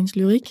kendt for hendes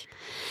lyrik,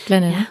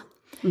 blandt andet.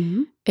 Ja.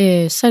 Mm-hmm.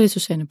 Så er det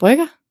Susanne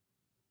Brøgger,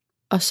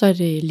 og så er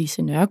det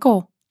Lise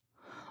Nørgaard,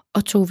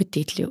 og Tove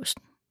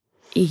Ditlevsen,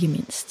 ikke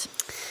mindst.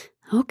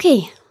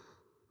 Okay.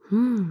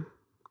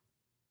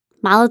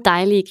 Meget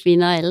dejlige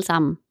kvinder alle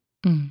sammen.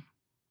 Mm.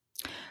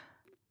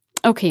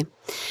 Okay.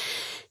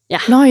 Ja.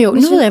 Nå jo,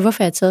 nu ved jeg,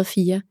 hvorfor jeg har taget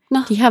 4. Nå.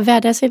 De har hver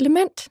deres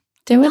element.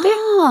 Det var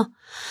det.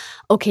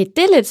 Okay,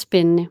 det er lidt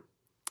spændende.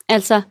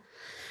 Altså,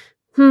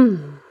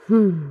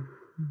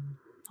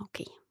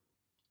 okay.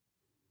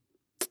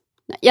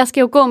 Jeg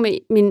skal jo gå med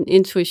min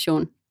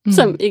intuition,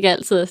 som ikke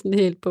altid er sådan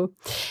helt på.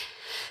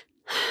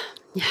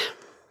 Ja,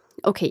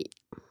 okay.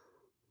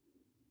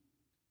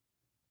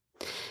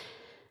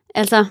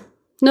 Altså,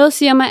 noget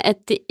siger mig,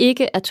 at det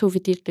ikke er Tove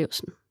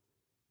Ditlevsen.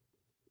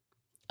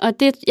 Og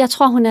jeg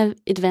tror, hun er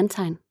et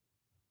vandtegn.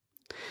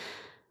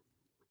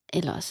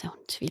 Eller også er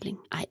hun tvilling.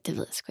 Ej, det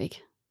ved jeg sgu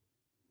ikke.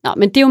 Nå,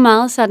 men det er jo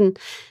meget sådan,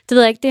 det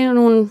ved jeg ikke, det er jo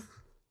nogle...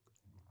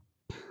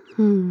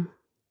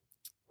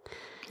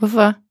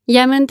 Hvorfor?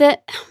 Jamen, det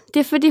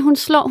er fordi,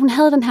 hun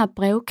havde den her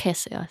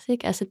brevkasse også,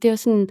 ikke? Altså, det er jo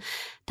sådan,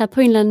 der er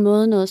på en eller anden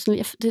måde noget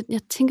sådan,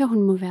 jeg tænker,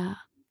 hun må være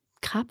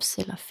krebs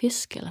eller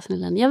fisk eller sådan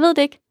noget. Jeg ved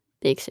det ikke.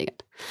 Det er ikke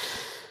sikkert.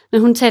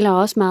 Men hun taler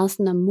også meget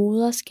sådan om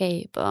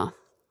moderskab og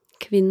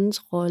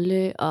kvindens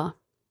rolle og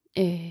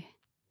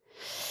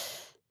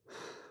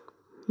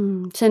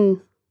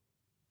sådan...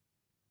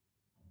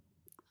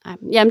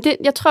 Jamen,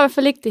 jeg tror i hvert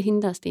fald ikke, det er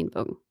hende, der er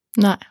Stenbukken.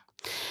 Nej.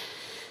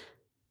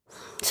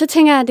 Så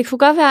tænker jeg, at det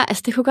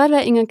kunne godt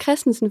være Inger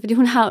Christensen, fordi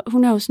hun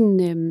er jo sådan,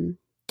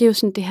 det er jo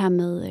sådan det her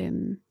med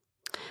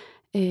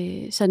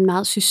sådan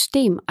meget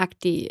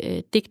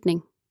systemagtig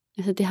digtning.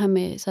 Altså det her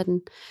med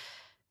sådan,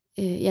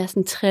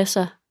 sådan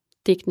 60'er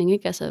digtning,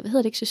 ikke? Altså, hvad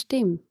hedder det ikke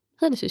system?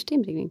 Hedder det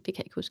systemdigtning? Det kan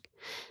jeg ikke huske.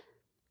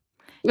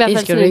 I hvert fald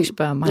det skal du ikke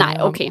spørge mig nej,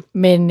 okay. om.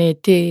 Men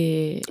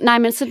Nej,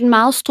 men så den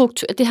meget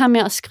struktur, det her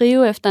med at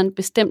skrive efter en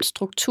bestemt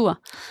struktur.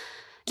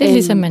 Det er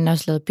ligesom man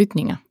også lavede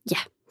bygninger. Ja,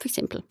 for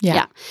eksempel. Ja.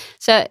 Ja.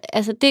 Så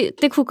altså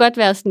det kunne godt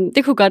være sådan,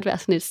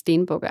 sådan et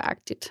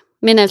stenbukkeragtigt.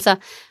 Men altså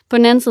på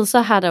den anden side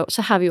så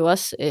har vi jo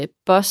også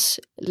boss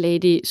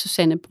lady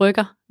Susanne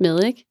Brøgger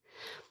med, ikke?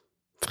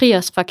 Fri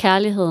os fra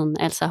kærligheden.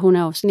 Altså hun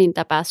er jo sådan en,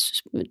 der bare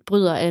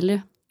bryder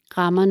alle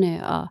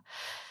rammerne og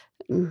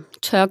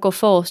tør gå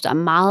forrest, og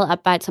meget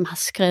arbejde, som har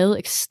skrevet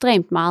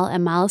ekstremt meget, er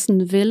meget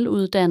sådan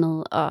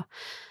veluddannet, og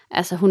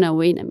altså hun er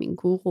jo en af mine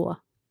guruer.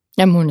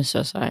 Jamen hun er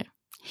så sej.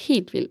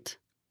 Helt vildt.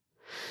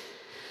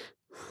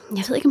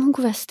 Jeg ved ikke, om hun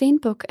kunne være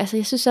stenbuk. Altså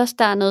jeg synes også,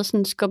 der er noget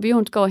sådan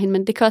skorpionsk over hende,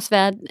 men det kan også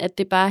være, at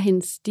det er bare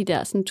hendes, de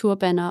der sådan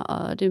turbaner,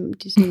 og de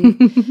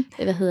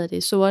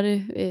sådan,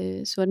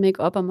 sorte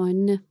make-up om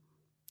øjnene.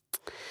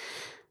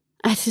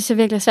 Ej, det synes jeg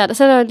virkelig er svært. Og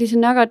så er der jo Lise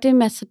Nørgaard, det er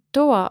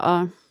Matador,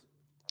 og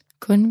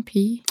kun en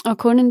pige. Og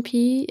kun en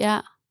pige, ja.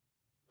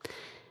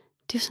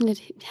 Det er jo sådan lidt...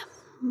 Ja.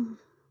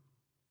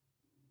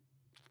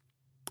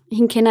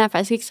 Hende kender jeg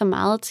faktisk ikke så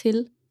meget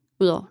til,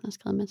 udover at hun har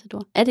skrevet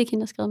Matador. Er det ikke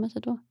hende, der har skrevet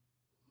Matador?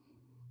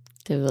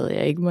 Det ved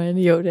jeg ikke, men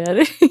jo, det er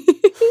det.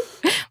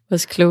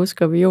 Vores kloge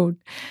skorpion.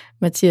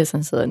 Mathias,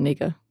 han sidder og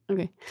nikker.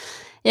 Okay.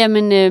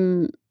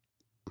 Jamen...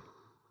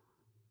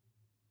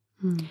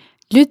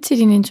 Lyt til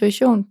din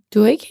intuition.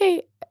 Du er ikke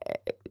helt...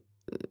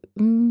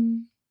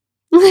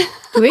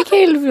 Du er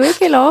ikke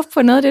helt off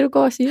på noget af det, du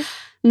går og siger.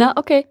 Nå,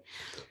 okay.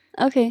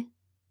 Okay.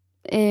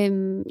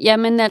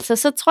 Jamen altså,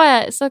 så tror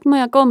jeg, så må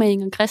jeg gå med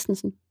Inger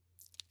Christensen.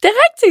 Det er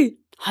rigtigt.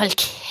 Hold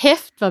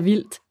kæft, hvor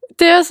vildt.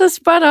 Det er så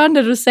spot on,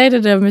 da du sagde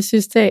det der med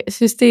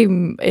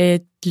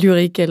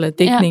systemlyrik eller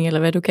digtning, eller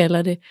hvad du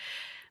kalder det.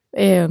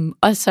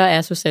 Og så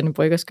er Susanne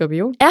Brøgger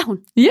skorpion. Er hun?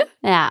 Ja.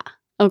 Ja,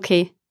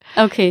 okay.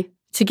 Okay.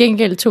 Til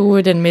gengæld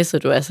Tove, den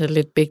missede du altså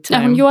lidt big time.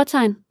 Er hun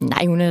jordtegn?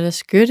 Nej, hun er da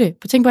skytte.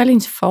 Tænk på alle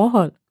hendes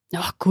forhold.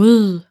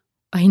 Gud.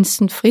 Og hendes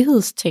sådan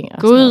frihedsting.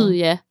 Og Gud,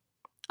 ja.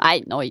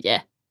 Ej,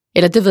 ja.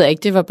 Eller det ved jeg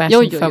ikke, det var bare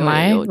sådan for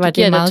mig. Jo. Det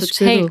giver da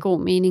totalt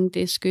god mening,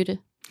 det er skytte.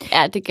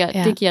 Ja, det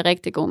giver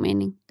rigtig god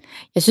mening.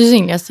 Jeg synes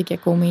egentlig også, det giver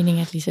god mening,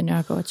 at Lise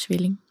Nørgaard er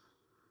tvilling.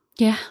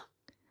 Ja.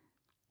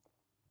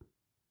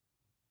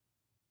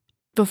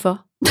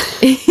 Hvorfor?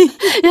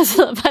 Jeg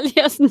sidder bare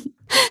lige og sådan...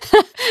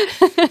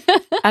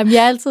 Jamen,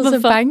 jeg er altid så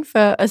bange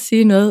for at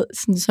sige noget,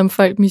 sådan, som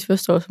folk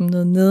misforstår som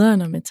noget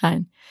nederen med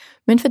tegn.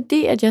 Men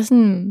fordi at jeg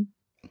sådan...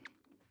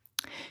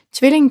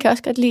 Tvillingen kan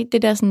også godt lide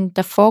det der, sådan,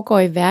 der foregår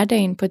i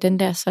hverdagen på den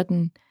der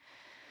sådan...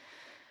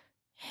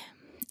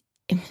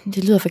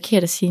 Det lyder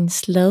forkert at sige en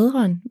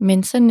sladren,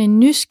 men sådan en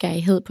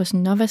nysgerrighed på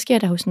sådan, hvad sker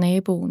der hos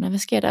naboen, og hvad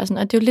sker der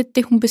sådan, og det er jo lidt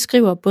det, hun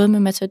beskriver, både med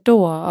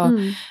Matador og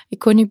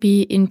kun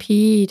en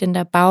pige i den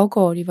der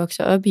baggård, de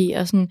vokser op i,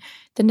 og sådan,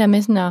 den der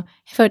med sådan at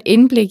få et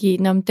indblik i,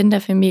 den der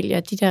familie,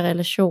 og de der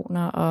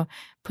relationer, og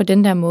på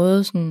den der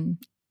måde, sådan,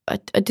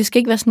 og det skal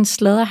ikke være sådan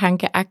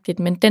sladderhankeagtigt,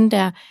 men den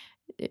der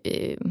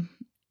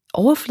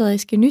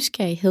overfladiske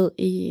nysgerrighed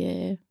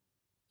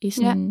i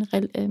sådan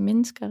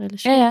mennesker,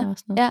 relationer og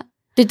sådan noget.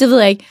 Ja. Det ved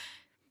jeg ikke.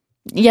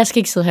 Jeg skal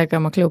ikke sidde her og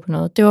gøre mig klog på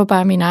noget. Det var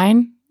bare min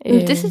egen.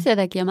 Det synes jeg,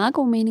 der giver meget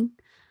god mening.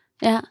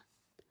 Ja.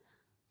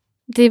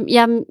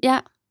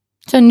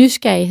 Så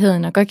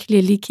nysgerrigheden, og godt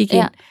kan lige kigge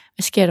ind.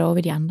 Hvad sker der over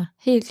ved de andre?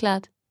 Helt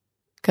klart.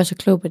 Gør så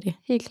klog på det.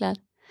 Helt klart.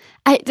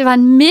 Ej, det var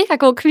en mega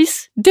god quiz.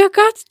 Det var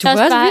godt. Du var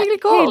også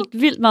virkelig god.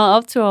 Helt vildt meget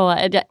optur over,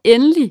 at jeg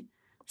endelig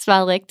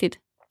svarede rigtigt.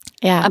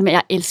 Ja. Men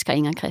jeg elsker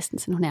Inger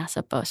Christensen. Hun er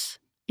så boss.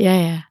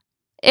 Ja.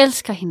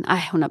 Elsker hende. Ej,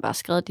 hun har bare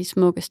skrevet de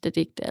smukkeste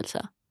digte, altså.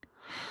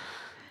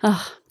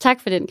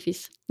 Tak for den quiz.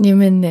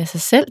 Jamen, altså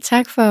selv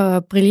tak for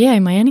at brillere i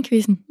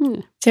Marianne-quizzen.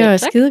 Det var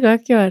skide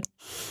godt gjort.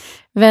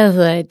 Hvad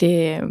hedder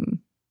det?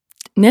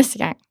 Næste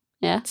gang,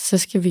 så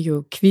skal vi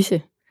jo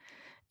quizze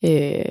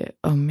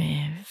om,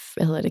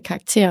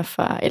 karakterer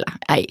fra,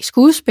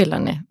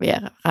 skuespillerne, vil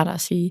jeg rettere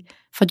sige,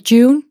 fra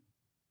Dune.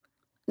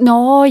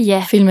 Nå,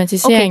 ja.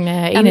 Filmatiseringen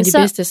er en af de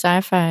bedste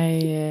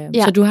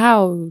sci-fi. Så du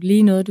har jo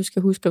lige noget, du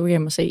skal huske at gå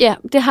hjem og se. Ja,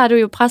 det har du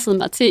jo presset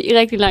mig til i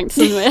rigtig lang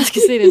tid, når jeg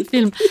skal se den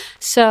film.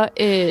 Så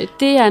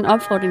det er en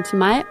opfordring til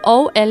mig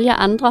og alle jer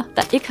andre,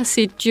 der ikke har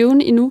set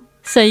Dune endnu,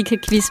 så I kan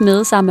quizze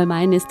med sammen med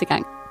mig næste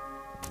gang.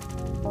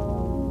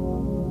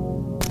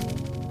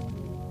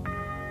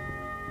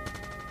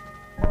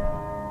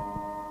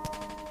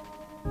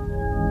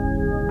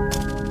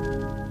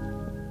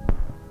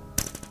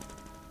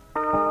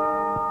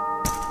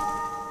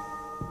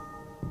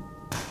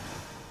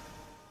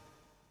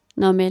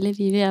 Når Melle,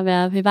 vi er ved at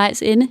være ved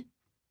vejs ende.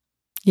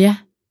 Ja.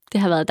 Det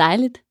har været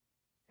dejligt.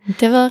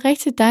 Det har været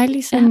rigtig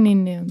dejligt, sådan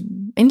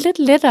en lidt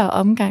lettere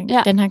omgang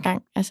den her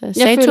gang. Altså,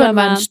 Saturn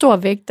var en stor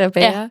vægt at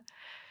bære. Ja,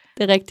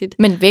 det er rigtigt.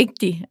 Men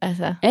vigtig,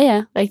 altså.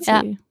 Ja. Rigtig.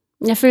 Ja.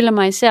 Jeg føler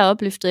mig især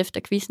opløftet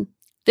efter quizzen.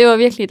 Det var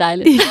virkelig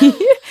dejligt.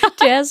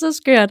 Det er så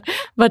skørt,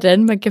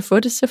 hvordan man kan få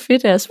det så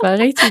fedt af at svare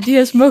rigtigt de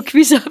her små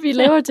quizzer, vi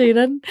laver til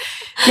hinanden.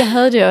 Jeg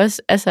havde det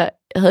også,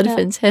 det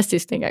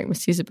fantastisk dengang med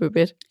Sisse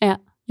Bobet. Ja.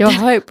 Jeg var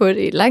høj på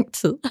det i lang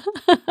tid.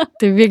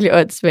 Det er virkelig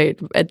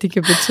åndssvagt, at det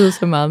kan betyde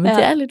så meget, men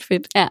det er lidt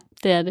fedt. Ja,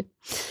 det er det.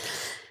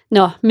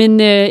 Nå, men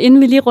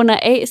inden vi lige runder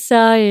af,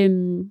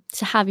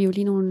 så har vi jo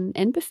lige nogle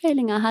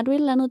anbefalinger. Har du et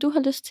eller andet, du har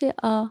lyst til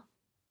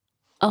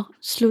at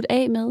slutte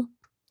af med?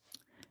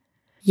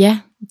 Ja,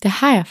 det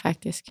har jeg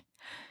faktisk.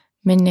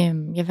 Men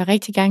jeg vil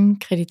rigtig gerne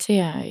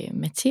kreditere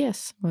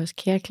Mathias, vores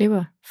kære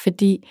klipper,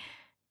 fordi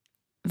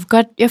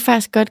jeg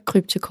faktisk godt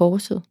krybe til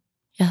korset.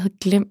 Jeg havde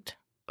glemt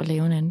at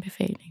lave en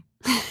anbefaling.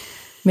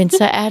 Men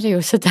så er det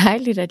jo så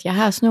dejligt, at jeg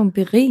har sådan nogle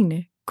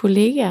berigende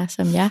kollegaer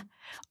som jeg,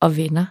 og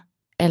venner,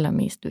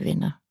 allermest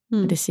venner.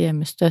 Og det siger jeg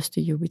med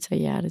største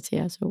Jupiter-hjerte til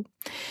jer så.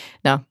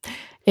 Nå,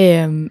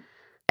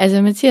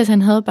 Mathias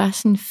han havde bare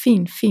sådan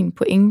en fin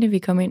pointe, vi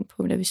kom ind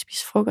på, da vi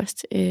spiste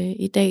frokost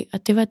i dag,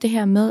 og det var det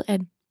her med,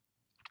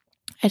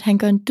 at han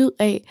gør en dyd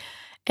af,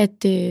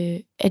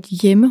 at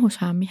hjemme hos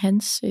ham i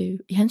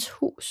hans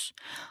hus,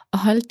 og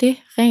holde det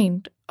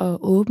rent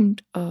og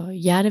åbent og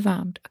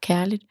hjertevarmt og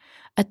kærligt,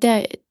 og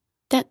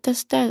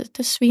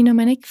der sviner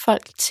man ikke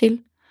folk til,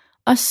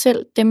 også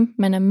selv dem,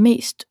 man er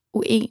mest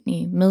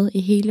uenige med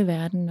i hele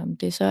verden, om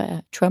det så er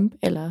Trump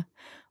eller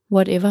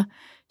whatever,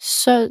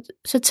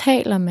 så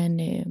taler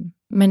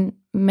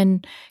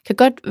man kan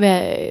godt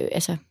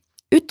være,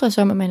 ytre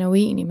sig om, at man er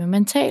uenig, men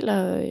man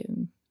taler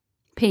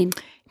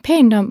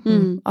pænt om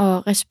dem,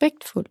 og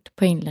respektfuldt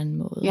på en eller anden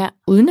måde,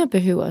 uden at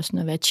behøve også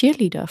at være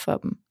cheerleader for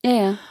dem.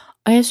 Ja.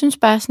 Og jeg synes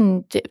bare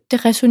sådan,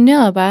 det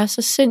resonerede bare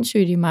så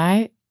sindssygt i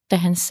mig, da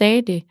han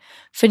sagde det,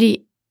 fordi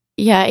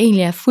jeg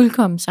egentlig er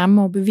fuldkommen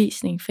samme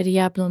overbevisning, fordi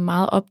jeg er blevet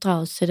meget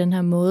opdraget til den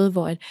her måde,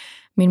 hvor at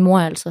min mor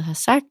altid har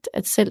sagt,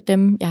 at selv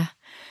dem,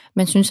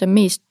 man synes er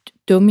mest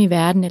dumme i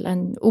verden, eller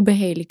en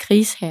ubehagelig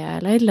krigsherre,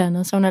 eller et eller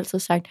andet, så har hun altid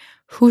sagt,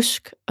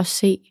 husk at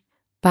se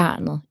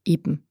barnet i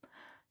dem.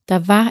 Der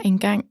var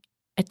engang,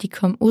 at de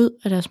kom ud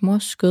af deres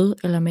mors skød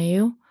eller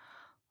mave,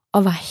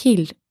 og var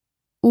helt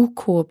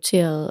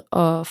ukorrupterede,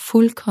 og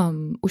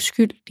fuldkommen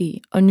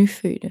uskyldige og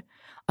nyfødte.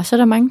 Og så er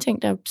der mange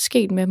ting, der er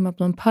sket med dem, og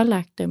blevet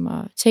pålagt dem,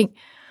 og ting,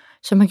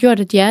 som har gjort,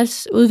 at de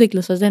har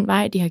udviklet sig den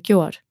vej, de har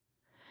gjort.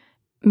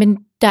 Men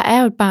der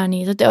er jo et barn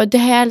i, og det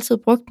har jeg altid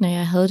brugt, når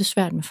jeg havde det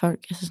svært med folk.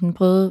 Altså sådan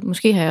prøvet,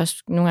 måske har jeg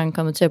også nogle gange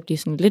kommet til at blive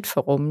sådan lidt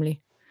for rummelig.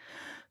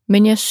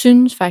 Men jeg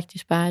synes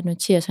faktisk bare, at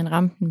Mathias han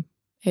ramte den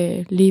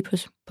lige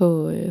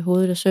på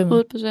hovedet og sømmet.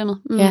 Hovedet på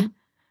sømmet. Ja,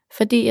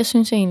 fordi jeg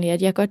synes egentlig,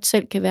 at jeg godt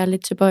selv kan være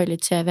lidt tilbøjelig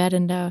til at være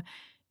den der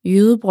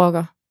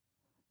jødebrokker,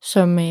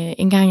 som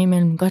en gang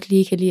imellem godt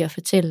lige kan lide at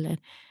fortælle, at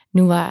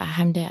nu var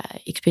ham der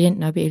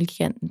ekspedienten oppe i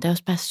Elgiganten, der var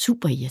også bare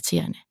super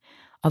irriterende.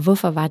 Og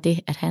hvorfor var det,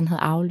 at han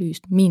havde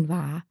aflyst min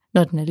vare,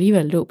 når den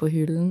alligevel lå på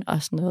hylden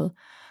og sådan noget.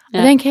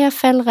 Og den kan jeg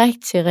falde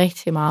rigtig,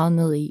 rigtig meget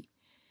ned i.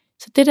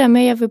 Så det der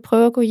med, at jeg vil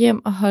prøve at gå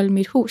hjem og holde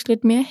mit hus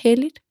lidt mere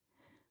helligt,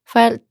 for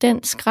alt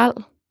den skrald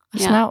og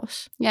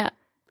snavs. Ja.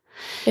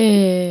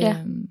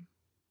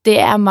 Det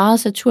er meget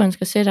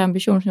saturnsk at sætte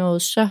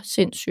ambitionsniveauet så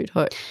sindssygt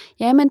højt.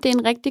 Ja, men det er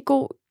en rigtig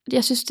god,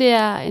 jeg synes, det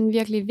er en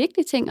virkelig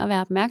vigtig ting at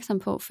være opmærksom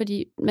på,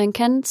 fordi man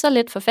kan så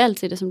let forfalde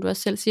til det, som du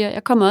også selv siger.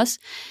 Jeg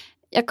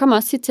kommer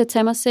også tit til at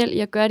tage mig selv i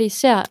at gøre det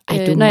især,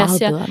 når jeg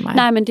ser,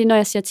 nej, men det er, når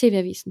jeg ser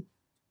TV-avisen.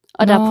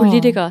 Og der er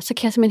politikere, så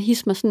kan jeg simpelthen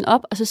hisse mig sådan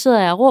op, og så sidder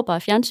jeg og råber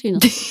af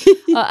fjernsynet.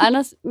 Og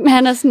Anders,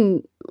 han er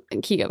sådan,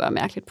 han kigger bare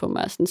mærkeligt på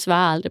mig, og sådan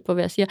svarer aldrig på,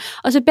 hvad jeg siger.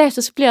 Og så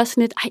bagefter, så bliver jeg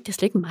sådan lidt, det er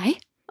slet ikke mig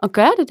at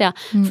gøre det der.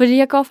 Fordi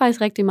jeg går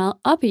faktisk rigtig meget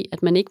op i,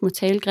 at man ikke må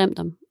tale grimt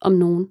om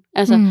nogen.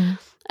 Altså,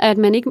 at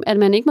man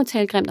ikke må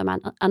tale grimt om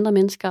andre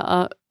mennesker,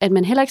 og at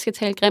man heller ikke skal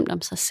tale grimt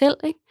om sig selv,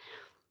 ikke?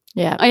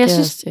 Ja, og jeg det er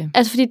synes, også det.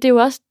 altså fordi det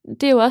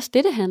er jo også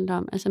det handler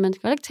om. Altså man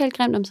skal jo ikke tale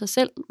grimt om sig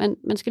selv, men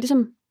man skal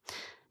ligesom,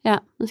 ja,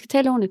 man skal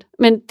tale ordentligt.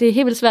 Men det er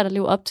helt vildt svært at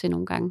leve op til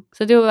nogle gange.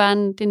 Så det er jo bare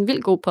det er en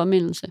vild god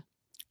påmindelse.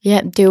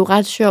 Ja, det er jo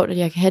ret sjovt, at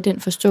jeg kan have den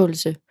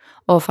forståelse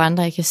overfor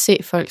andre. Jeg kan se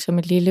folk som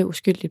et lille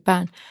uskyldigt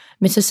barn,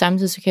 men så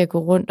samtidig så kan jeg gå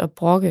rundt og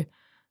brokke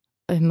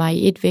mig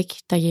i et væk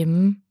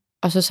derhjemme,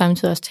 og så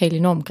samtidig også tale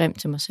enormt grimt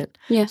til mig selv.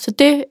 Ja. Så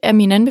det er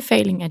min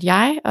anbefaling, at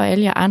jeg og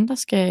alle jer andre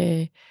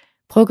skal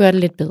prøve at gøre det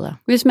lidt bedre.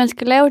 Hvis man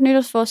skal lave et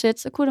nytårsforsæt,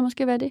 så kunne det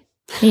måske være det.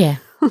 Ja,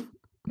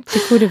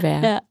 det kunne det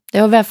være. Ja.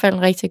 Det var i hvert fald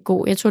en rigtig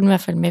god. Jeg tog den i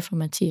hvert fald med fra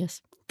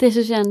Mathias. Det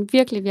synes jeg er en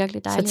virkelig,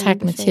 virkelig dejlig Så tak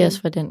anbefaling. Mathias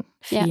for den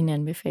fine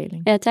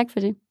anbefaling. Ja, tak for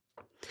det.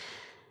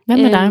 Hvad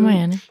med dig,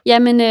 Marianne?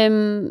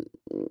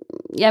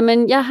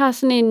 Jamen, jeg har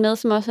sådan en med,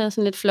 som også er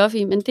sådan lidt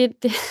fluffy, men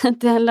det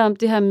handler om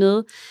det her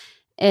med,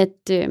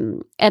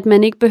 at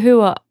man ikke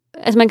behøver,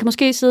 altså man kan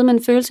måske sidde med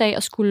en følelse af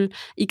at skulle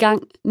i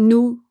gang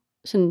nu,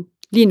 sådan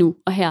lige nu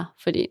og her,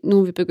 fordi nu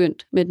er vi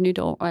begyndt med et nyt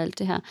år og alt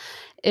det her.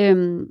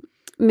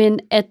 Men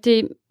at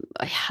det,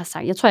 og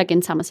jeg tror jeg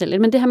gentager mig selv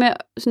lidt, men det her med at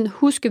sådan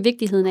huske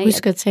vigtigheden af.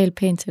 Husk at tale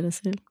pænt til dig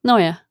selv. Nå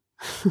ja.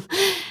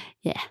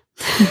 Ja.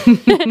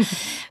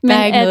 Der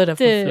er ikke noget, der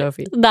er for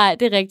fluffy. Nej,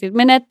 det er rigtigt.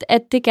 Men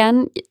at det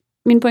gerne,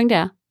 min pointe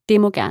er,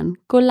 det må gerne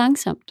gå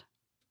langsomt.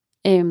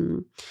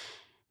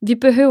 Vi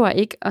behøver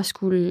ikke at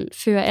skulle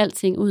føre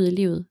alting ud i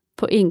livet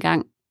på én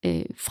gang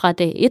fra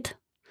dag 1.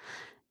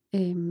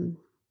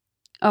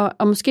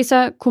 Og måske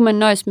så kunne man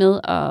nøjes med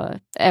at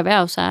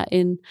erhverve sig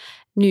en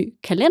ny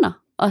kalender,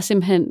 og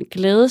simpelthen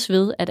glædes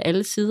ved, at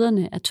alle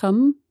siderne er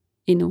tomme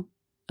endnu.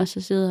 Og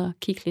så sidde og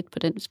kigge lidt på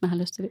den, hvis man har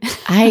lyst til det.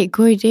 Ej,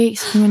 god idé.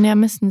 Så man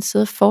nærmest sådan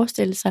sidde og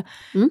forestille sig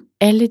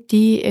alle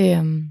de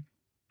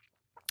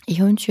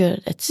eventyr,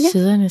 at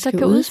siderne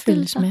skal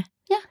udfyldes med.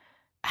 Ja.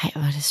 Ej,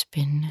 hvor er det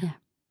spændende. Ja.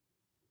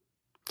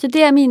 Så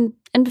det er min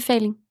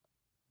anbefaling.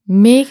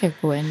 Mega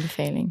god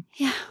anbefaling.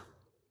 Ja.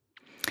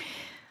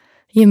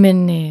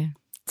 Jamen,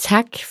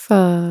 tak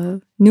for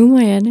nu,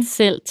 Marianne.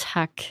 Selv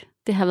tak.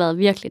 Det har været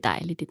virkelig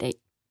dejligt i dag.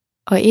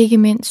 Og ikke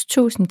mindst,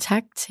 tusind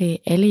tak til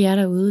alle jer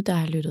derude, der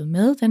har lyttet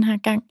med den her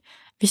gang.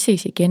 Vi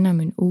ses igen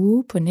om en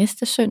uge på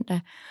næste søndag,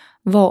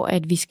 hvor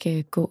at vi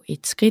skal gå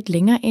et skridt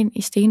længere ind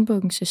i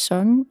Stenbukkens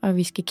sæson, og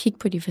vi skal kigge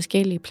på de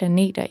forskellige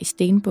planeter i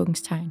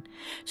Stenbukkens tegn.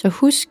 Så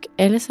husk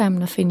alle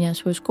sammen at finde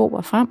jeres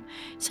horoskoper frem,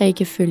 så I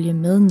kan følge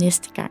med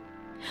næste gang.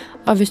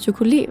 Og hvis du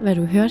kunne lide, hvad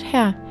du hørte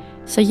her,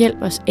 så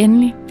hjælp os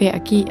endelig ved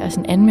at give os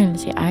en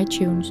anmeldelse i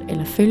iTunes,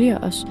 eller følge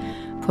os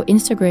på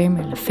Instagram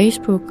eller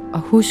Facebook, og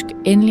husk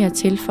endelig at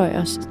tilføje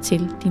os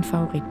til din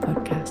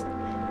favoritpodcast.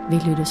 Vi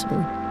lyttes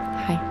ved.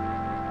 Hej.